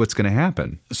to see what's going to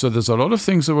happen. So there's a lot of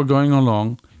things that were going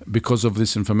along because of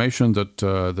this information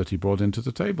that he brought into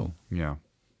the table. Yeah.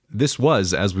 This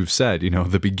was, as we've said,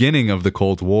 the beginning of the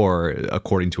Cold War,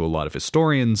 according to a lot of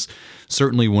historians,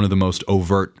 certainly one of the most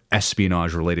overt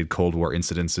espionage-related Cold War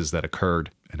incidences that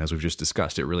occurred. And as we've just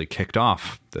discussed, it really kicked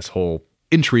off this whole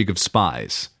intrigue of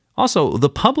spies. Also, the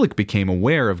public became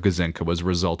aware of Gouzenko as a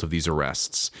result of these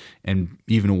arrests, and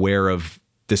even aware of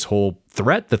this whole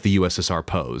threat that the USSR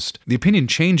posed. The opinion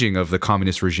changing of the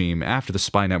communist regime after the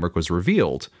spy network was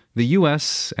revealed. The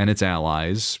US and its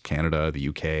allies, Canada, the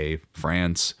UK,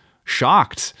 France,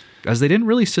 shocked, as they didn't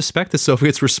really suspect the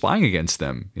Soviets were spying against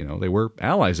them. They were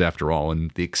allies after all,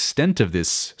 and the extent of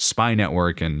this spy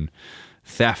network and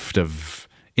theft of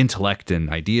intellect and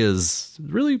ideas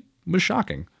really was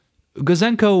shocking.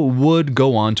 Gouzenko would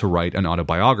go on to write an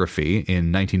autobiography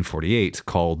in 1948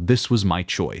 called This Was My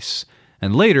Choice,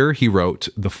 and later he wrote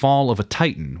The Fall of a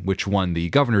Titan, which won the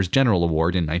Governor's General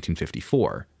Award in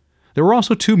 1954. There were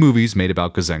also 2 movies made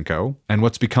about Gouzenko, and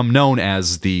what's become known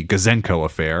as the Gouzenko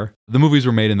Affair. The movies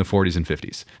were made in the 40s and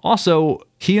 50s. Also,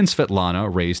 he and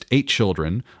Svetlana raised 8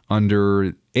 children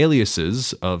under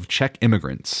aliases of Czech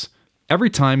immigrants. Every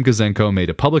time Gouzenko made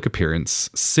a public appearance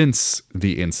since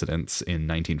the incidents in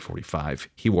 1945,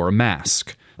 he wore a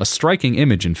mask. A striking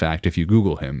image, in fact, if you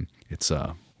Google him. It's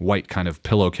a white kind of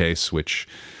pillowcase, which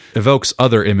evokes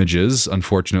other images,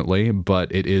 unfortunately, but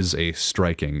it is a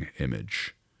striking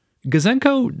image.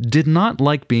 Gouzenko did not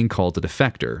like being called a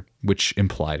defector, which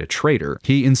implied a traitor.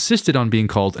 He insisted on being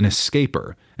called an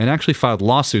escaper, and actually filed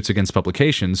lawsuits against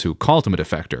publications who called him a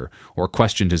defector or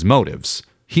questioned his motives.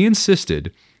 He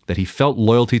insisted that he felt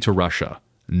loyalty to Russia,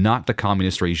 not the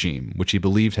communist regime, which he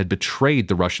believed had betrayed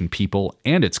the Russian people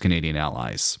and its Canadian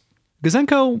allies.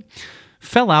 Gouzenko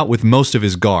fell out with most of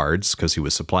his guards, because he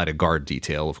was supplied a guard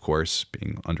detail, of course,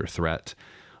 being under threat.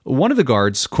 One of the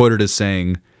guards quoted as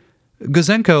saying,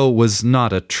 Gouzenko was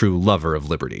not a true lover of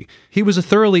liberty. He was a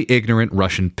thoroughly ignorant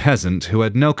Russian peasant who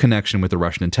had no connection with the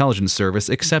Russian intelligence service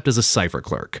except as a cipher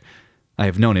clerk. I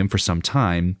have known him for some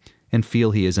time and feel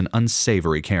he is an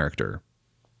unsavory character.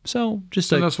 So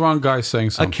that's one guy saying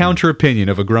something. A counter-opinion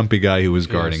of a grumpy guy who was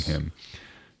guarding him.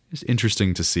 It's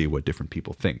interesting to see what different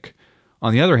people think.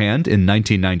 On the other hand, in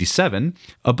 1997,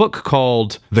 a book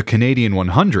called The Canadian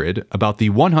 100 about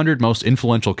the 100 most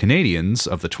influential Canadians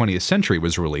of the 20th century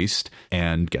was released,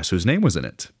 and guess whose name was in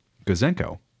it?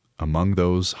 Gouzenko, among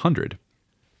those 100.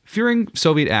 Fearing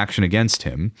Soviet action against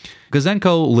him,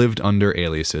 Gouzenko lived under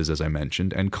aliases, as I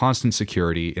mentioned, and constant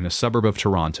security in a suburb of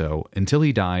Toronto until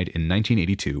he died in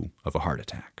 1982 of a heart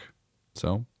attack.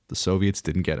 So, the Soviets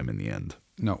didn't get him in the end.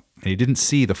 No. And he didn't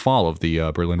see the fall of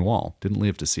the Berlin Wall. Didn't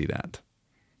live to see that.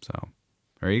 So,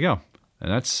 there you go.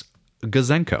 And that's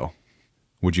Gouzenko.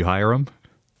 Would you hire him?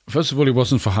 First of all, he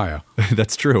wasn't for hire.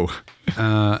 That's true.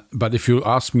 But if you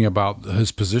ask me about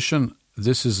his position,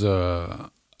 this is a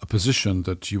position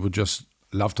that you would just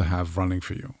love to have running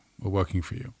for you or working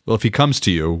for you. Well, if he comes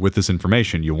to you with this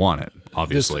information, you want it,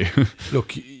 obviously.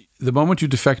 Look, the moment you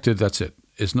defected, that's it.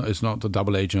 It's not a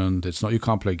double agent. It's not, you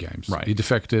can't play games. Right. He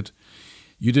defected.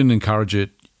 You didn't encourage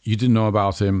it. You didn't know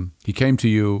about him. He came to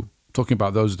you. Talking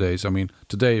about those days, I mean,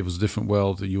 today it was a different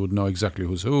world. You would know exactly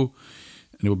who's who,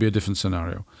 and it would be a different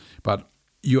scenario. But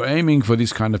you're aiming for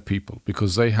these kind of people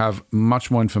because they have much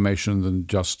more information than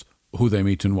just who they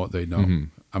meet and what they know. Mm-hmm.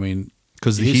 I mean,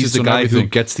 because he's the guy who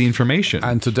gets the information.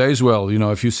 And today's world,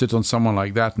 if you sit on someone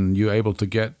like that and you're able to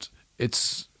get,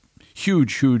 it's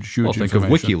huge well, information. Think of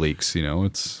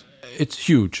WikiLeaks, it's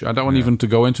huge. I don't want even to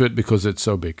go into it because it's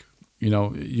so big.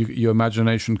 Your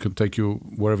imagination can take you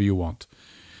wherever you want.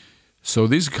 So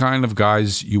these kind of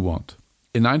guys you want.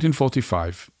 In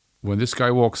 1945, when this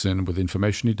guy walks in with the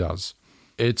information he does,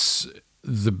 it's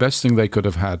the best thing they could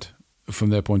have had from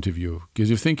their point of view.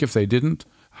 Because you think if they didn't,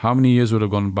 how many years would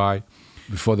have gone by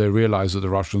before they realized that the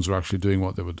Russians were actually doing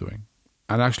what they were doing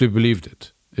and actually believed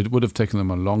it? It would have taken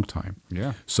them a long time.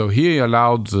 Yeah. So he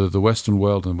allowed the Western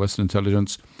world and Western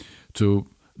intelligence to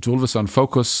all of a sudden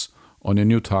focus on a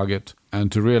new target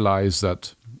and to realize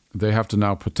that they have to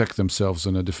now protect themselves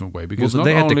in a different way. Because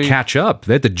they had to catch up.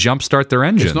 They had to jumpstart their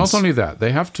engines. It's not only that.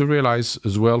 They have to realize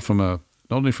as well not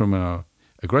only from an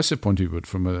aggressive point of view, but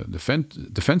from a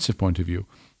defensive point of view,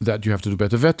 that you have to do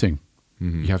better vetting.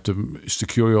 You have to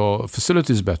secure your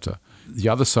facilities better. The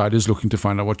other side is looking to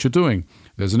find out what you're doing.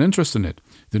 There's an interest in it.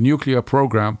 The nuclear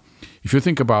program, if you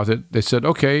think about it, they said,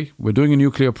 okay, we're doing a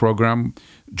nuclear program.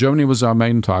 Germany was our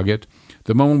main target.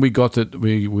 The moment we got it,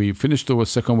 we finished the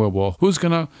Second World War. Who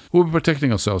are we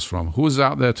protecting ourselves from? Who is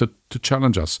out there to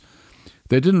challenge us?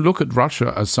 They didn't look at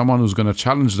Russia as someone who's going to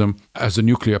challenge them as a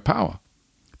nuclear power.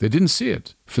 They didn't see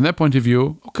it. From their point of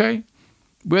view, okay,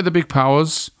 we're the big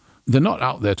powers. They're not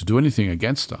out there to do anything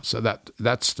against us at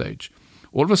that stage.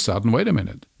 All of a sudden, wait a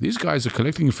minute, these guys are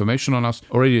collecting information on us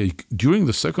already during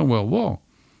the Second World War.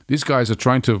 These guys are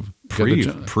trying to...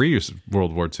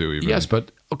 Pre-World War II even. Yes,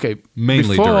 but okay,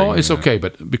 mainly before during, it's okay,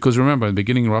 but because remember, in the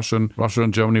beginning, Russia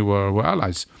and Germany were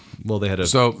allies. Well, they had a...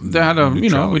 So they had a, we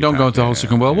don't go into the whole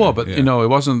Second World War, but,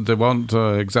 they weren't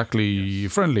exactly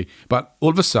friendly. But all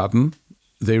of a sudden,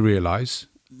 they realize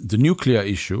the nuclear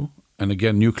issue, and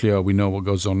again, nuclear, we know what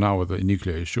goes on now with the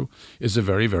nuclear issue, is a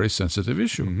very, very sensitive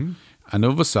issue. Mm-hmm. And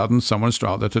all of a sudden, someone's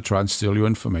out there to try and steal your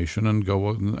information and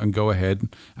go ahead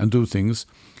and do things.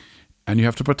 And you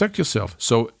have to protect yourself.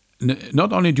 So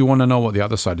not only do you want to know what the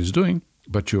other side is doing,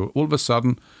 but you all of a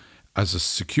sudden, as a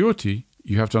security,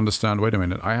 you have to understand, wait a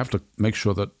minute, I have to make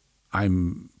sure that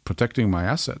I'm protecting my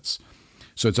assets.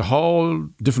 So it's a whole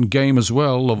different game as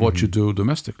well of what you do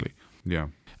domestically. Yeah.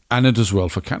 And it as well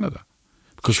for Canada.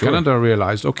 Because Canada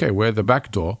realized, okay, we're the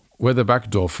back door. We're the back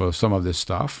door for some of this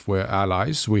stuff. We're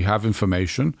allies. We have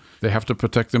information. They have to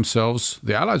protect themselves.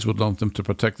 The allies would want them to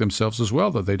protect themselves as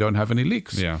well, that they don't have any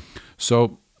leaks. Yeah.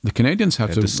 So the Canadians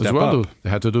had to step as well up.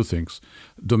 They had to do things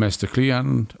domestically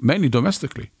and mainly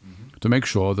domestically to make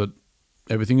sure that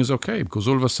everything is okay. Because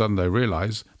all of a sudden they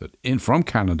realized that in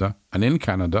Canada,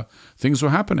 things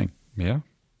were happening. Yeah.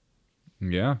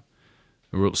 Yeah.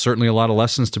 There were certainly a lot of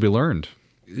lessons to be learned.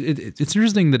 It's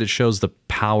interesting that it shows the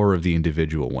power of the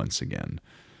individual once again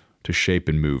to shape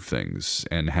and move things,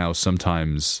 and how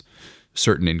sometimes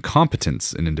certain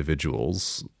incompetence in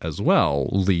individuals as well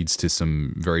leads to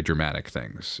some very dramatic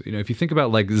things. If you think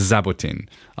about like Zabutin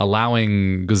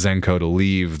allowing Gouzenko to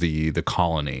leave the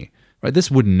colony, right?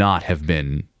 This would not have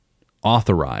been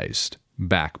authorized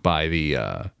back by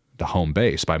the home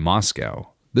base, by Moscow.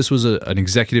 This was an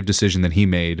executive decision that he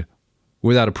made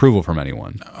without approval from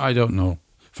anyone. I don't know.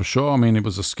 For sure, I mean, it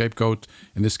was a scapegoat,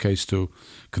 in this case, to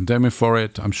condemn him for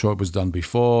it. I'm sure it was done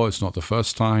before. It's not the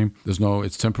first time.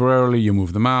 It's temporarily, you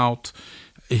move them out.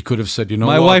 He could have said,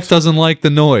 My wife doesn't like the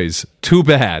noise. Too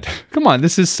bad. Come on,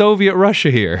 this is Soviet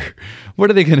Russia here. What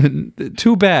are they going to...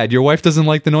 Too bad. Your wife doesn't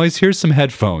like the noise? Here's some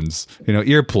headphones,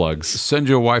 earplugs. Send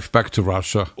your wife back to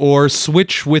Russia. Or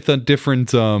switch with a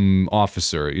different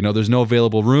officer. There's no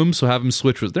available room, so have him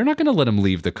switch with... They're not going to let him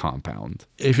leave the compound.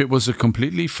 If it was a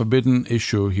completely forbidden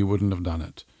issue, he wouldn't have done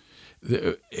it.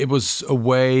 It was a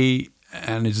way...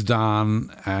 And it's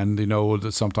done, and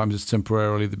that sometimes it's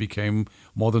temporarily. They became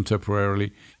more than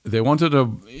temporarily. They wanted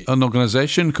an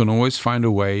organization can always find a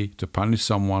way to punish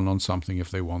someone on something if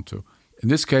they want to. In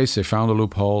this case, they found a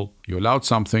loophole. You allowed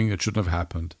something that shouldn't have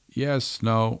happened. Yes,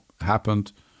 no,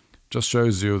 happened. Just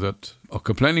shows you that a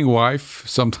complaining wife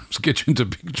sometimes gets you into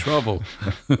big trouble.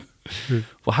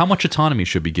 Well, how much autonomy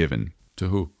should be given to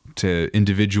who? To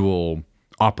individual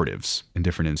operatives in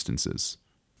different instances?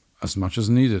 As much as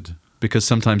needed. Because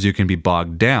sometimes you can be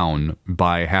bogged down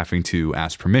by having to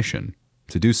ask permission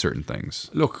to do certain things.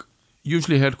 Look,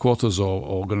 usually headquarters or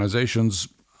organizations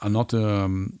are not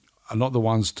the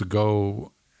ones to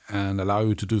go and allow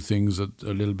you to do things a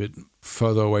little bit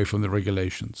further away from the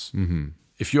regulations. Mm-hmm.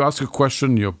 If you ask a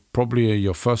question,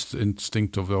 your first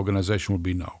instinct of the organization would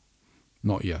be no,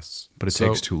 not yes. But it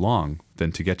takes too long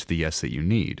then to get to the yes that you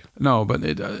need. No, but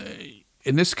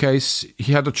in this case,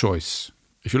 he had a choice.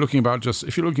 If you're looking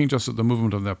just at the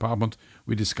movement of the apartment,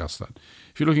 we discussed that.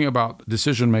 If you're looking about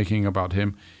decision making about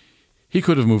him, he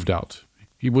could have moved out.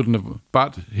 He wouldn't have,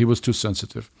 but he was too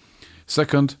sensitive.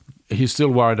 Second, he's still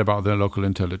worried about their local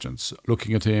intelligence,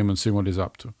 looking at him and seeing what he's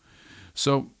up to.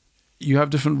 So you have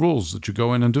different rules that you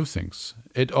go in and do things.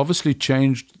 It obviously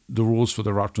changed the rules for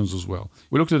the Russians as well.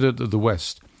 We looked at it at the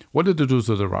West. What did it do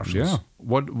to the Russians? Yeah.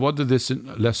 What did this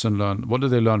lesson learn? What did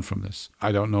they learn from this?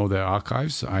 I don't know their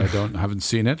archives. Haven't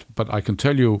seen it, but I can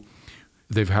tell you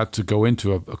they've had to go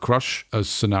into a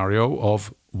scenario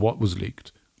of what was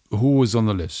leaked. Who was on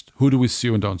the list? Who do we see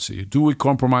and don't see? Do we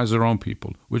compromise our own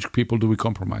people? Which people do we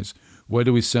compromise? Where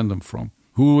do we send them from?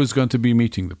 Who is going to be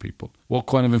meeting the people? What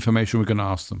kind of information we're going to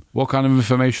ask them? What kind of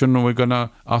information are we going to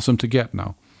ask them to get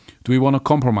now? Do we want to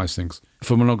compromise things?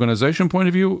 From an organization point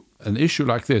of view, an issue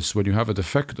like this, when you have a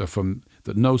defector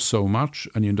that knows so much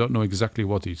and you don't know exactly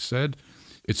what he said,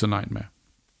 it's a nightmare.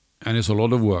 And it's a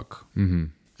lot of work. Mm-hmm.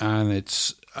 And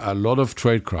it's a lot of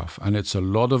tradecraft. And it's a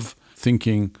lot of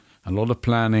thinking, a lot of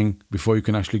planning before you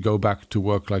can actually go back to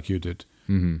work like you did.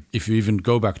 Mm-hmm. If you even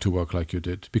go back to work like you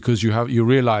did. Because you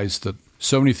realize that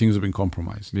so many things have been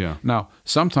compromised. Yeah. Now,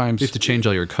 sometimes... You have to change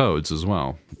all your codes as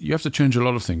well. You have to change a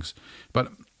lot of things.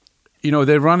 But...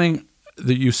 they're running,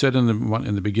 you said in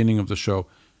the beginning of the show,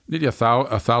 nearly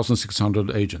 1,600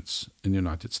 agents in the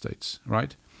United States,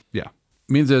 right? Yeah.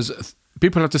 Means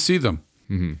people have to see them.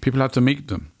 Mm-hmm. People have to meet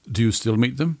them. Do you still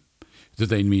meet them? Do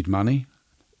they need money?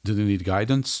 Do they need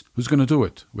guidance? Who's going to do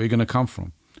it? Where are you going to come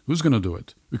from? Who's going to do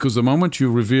it? Because the moment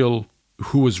you reveal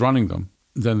who is running them,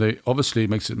 then it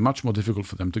makes it much more difficult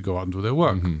for them to go out and do their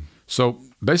work. Mm-hmm. So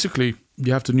basically,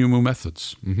 you have to new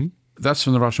methods. Mm-hmm. That's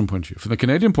from the Russian point of view. From the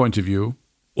Canadian point of view,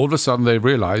 all of a sudden they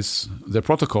realize their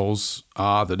protocols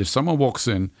are that if someone walks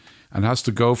in and has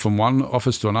to go from one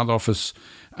office to another office,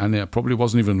 and it probably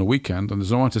wasn't even a weekend, and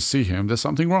there's no one to see him, there's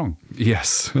something wrong.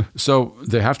 Yes. So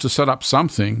they have to set up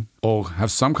something or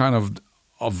have some kind of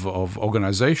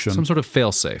organization. Some sort of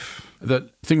fail-safe. That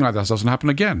thing like that doesn't happen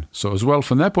again. So as well,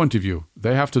 from their point of view,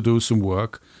 they have to do some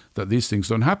work that these things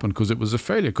don't happen because it was a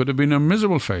failure. It could have been a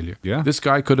miserable failure. Yeah. This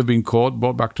guy could have been caught,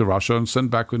 brought back to Russia and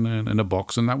sent back in a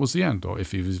box, and that was the end, or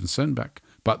if he was even sent back.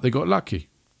 But they got lucky.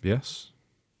 Yes.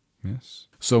 Yes.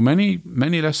 So many,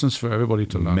 many lessons for everybody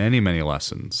to learn. Many, many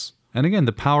lessons. And again,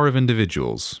 the power of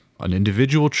individuals. An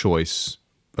individual choice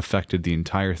affected the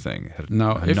entire thing.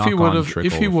 Now, if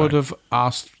he would have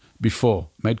asked before,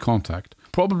 made contact,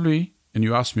 probably, and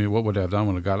you asked me what would I have done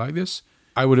with a guy like this,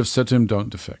 I would have said to him, don't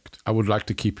defect. I would like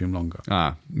to keep him longer.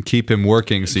 Keep him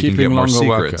working so you can get more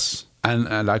secrets.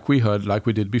 And like we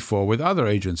did before with other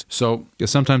agents. So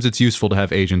sometimes it's useful to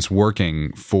have agents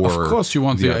working for... Of course you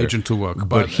want the agent to work.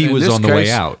 But he was on the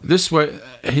way out. This way,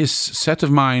 his set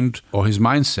of mind, or his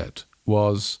mindset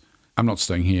was, I'm not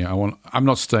staying here. I'm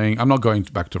not going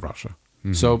back to Russia.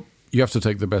 Mm-hmm. So you have to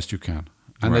take the best you can.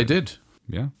 And They did.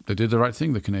 Yeah. They did the right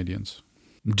thing, the Canadians.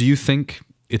 Do you think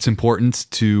it's important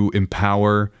to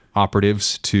empower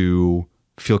operatives to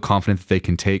feel confident that they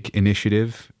can take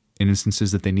initiative in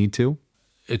instances that they need to?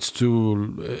 It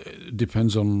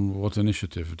depends on what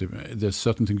initiative. There's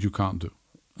certain things you can't do,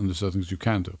 and there's certain things you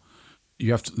can do.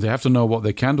 They have to know what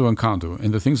they can do and can't do.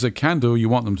 And the things they can do, you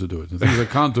want them to do it. The things they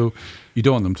can't do, you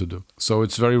don't want them to do. So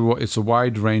it's a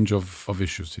wide range of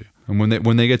issues here. And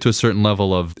when they get to a certain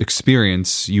level of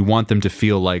experience, you want them to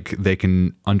feel like they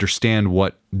can understand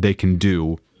what they can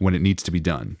do when it needs to be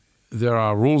done. There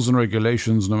are rules and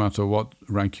regulations no matter what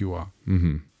rank you are.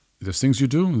 Mm-hmm. There's things you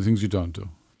do and things you don't do.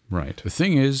 Right. The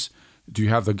thing is, do you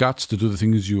have the guts to do the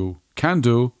things you can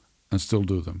do and still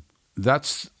do them?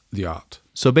 That's the art.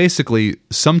 So basically,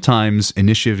 sometimes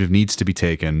initiative needs to be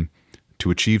taken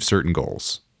to achieve certain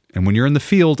goals. And when you're in the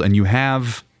field and you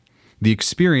have the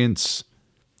experience,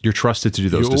 you're trusted to do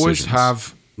those decisions. You always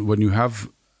have, when you have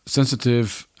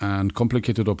sensitive and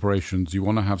complicated operations, you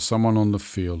want to have someone on the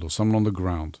field or someone on the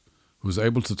ground who's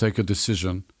able to take a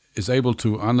decision, is able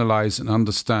to analyze and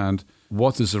understand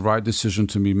what is the right decision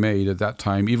to be made at that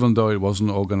time, even though it wasn't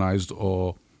organized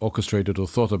or orchestrated or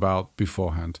thought about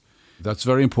beforehand. That's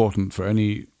very important for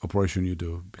any operation you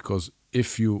do, because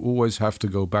if you always have to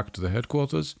go back to the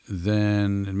headquarters,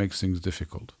 then it makes things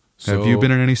difficult. So, have you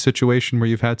been in any situation where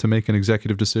you've had to make an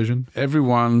executive decision?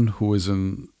 Everyone who is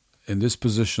in these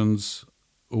positions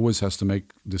always has to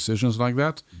make decisions like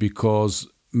that, because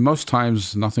most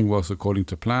times nothing works according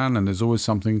to plan, and there's always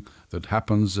something that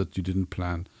happens that you didn't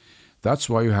plan. That's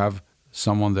why you have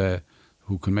someone there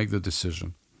who can make the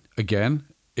decision. Again,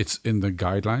 it's in the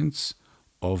guidelines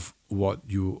of what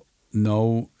you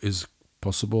know is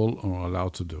possible or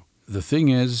allowed to do. The thing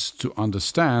is to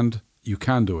understand you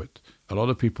can do it. A lot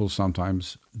of people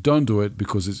sometimes don't do it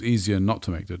because it's easier not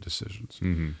to make the decisions.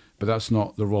 Mm-hmm. But that's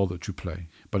not the role that you play.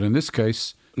 But in this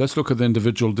case, let's look at the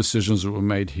individual decisions that were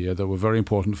made here that were very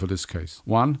important for this case.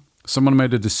 One, someone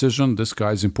made a decision, this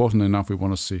guy is important enough, we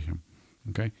want to see him.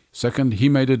 Okay. Second, he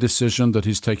made a decision that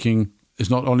is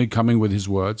not only coming with his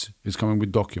words, he's coming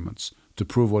with documents to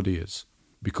prove what he is.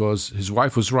 Because his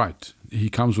wife was right. He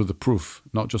comes with the proof,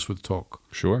 not just with talk.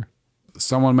 Sure.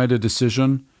 Someone made a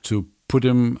decision to put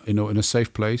him in a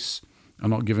safe place and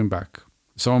not give him back.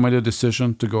 Someone made a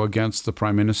decision to go against the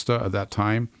prime minister at that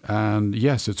time. And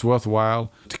yes, it's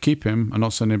worthwhile to keep him and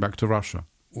not send him back to Russia.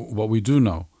 What we do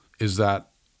know is that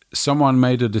someone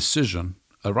made a decision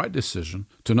a right decision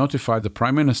to notify the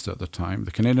Prime Minister at the time,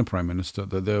 the Canadian Prime Minister,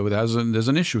 that there's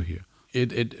an issue here.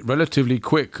 It relatively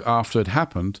quick after it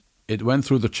happened, it went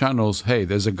through the channels, hey,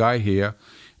 there's a guy here,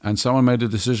 and someone made a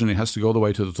decision, it has to go all the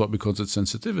way to the top because it's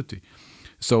sensitivity.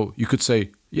 So you could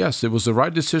say, yes, it was the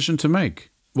right decision to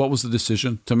make. What was the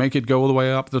decision? To make it go all the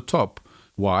way up the top.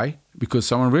 Why? Because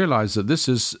someone realized that this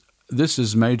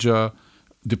is major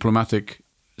diplomatic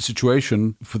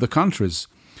situation for the countries.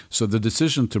 So the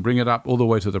decision to bring it up all the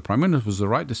way to the Prime Minister was the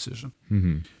right decision.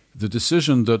 Mm-hmm. The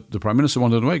decision that the Prime Minister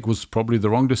wanted to make was probably the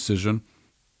wrong decision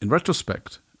in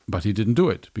retrospect, but he didn't do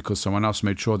it because someone else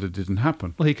made sure that it didn't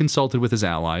happen. Well, he consulted with his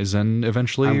allies and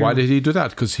eventually... And why did he do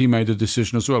that? Because he made a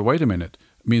decision as well. Wait a minute.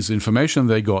 It means the information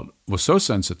they got was so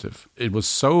sensitive, it was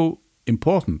so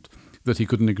important that he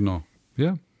couldn't ignore.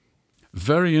 Yeah.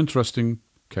 Very interesting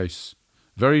case.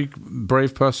 Very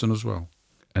brave person as well.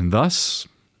 And thus,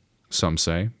 some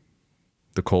say,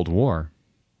 the Cold War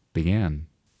began.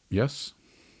 Yes.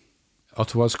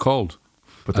 Ottawa's cold.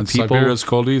 But and the people, Siberia's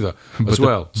cold either, as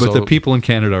well. But the people in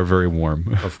Canada are very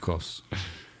warm. Of course.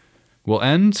 We'll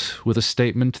end with a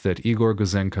statement that Igor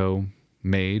Gouzenko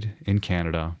made in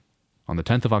Canada on the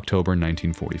 10th of October,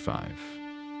 1945.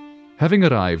 Having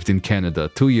arrived in Canada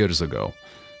 2 years ago,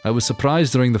 I was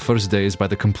surprised during the first days by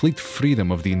the complete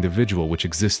freedom of the individual which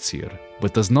exists here,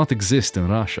 but does not exist in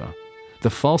Russia. The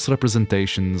false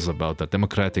representations about the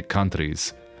democratic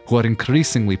countries, who are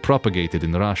increasingly propagated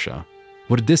in Russia,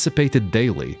 were dissipated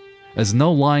daily, as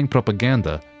no lying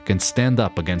propaganda can stand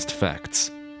up against facts.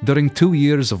 During 2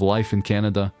 years of life in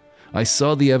Canada, I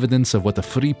saw the evidence of what a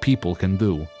free people can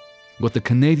do, what the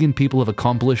Canadian people have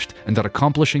accomplished and are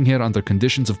accomplishing here under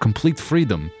conditions of complete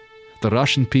freedom. The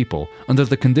Russian people, under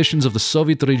the conditions of the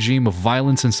Soviet regime of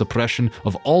violence and suppression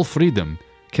of all freedom,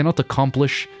 cannot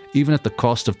accomplish even at the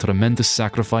cost of tremendous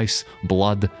sacrifice,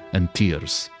 blood, and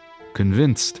tears.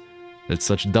 Convinced that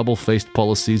such double-faced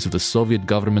policies of the Soviet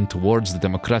government towards the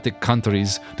democratic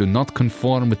countries do not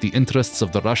conform with the interests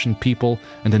of the Russian people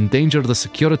and endanger the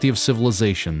security of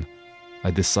civilization,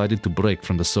 I decided to break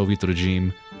from the Soviet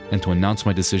regime and to announce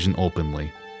my decision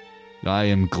openly. I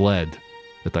am glad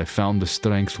that I found the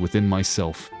strength within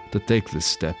myself to take this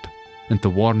step and to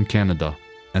warn Canada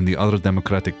and the other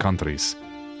democratic countries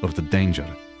of the danger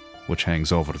which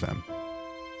hangs over them.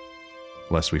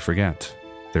 Lest we forget,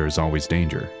 there is always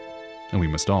danger, and we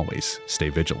must always stay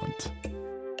vigilant.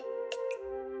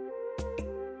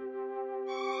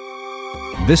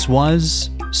 This was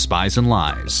Spies and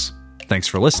Lies. Thanks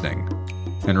for listening.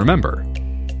 And remember,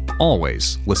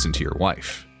 always listen to your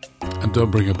wife. And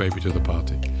don't bring a baby to the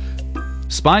party.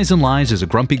 Spies and Lies is a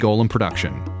Grumpy Golem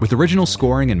production, with original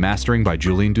scoring and mastering by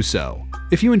Julien Dussault.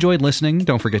 If you enjoyed listening,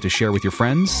 don't forget to share with your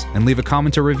friends and leave a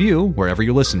comment or review wherever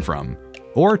you listen from.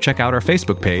 Or check out our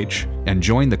Facebook page and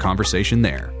join the conversation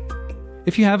there.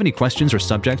 If you have any questions or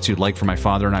subjects you'd like for my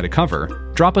father and I to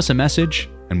cover, drop us a message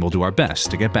and we'll do our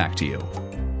best to get back to you.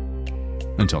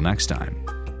 Until next time.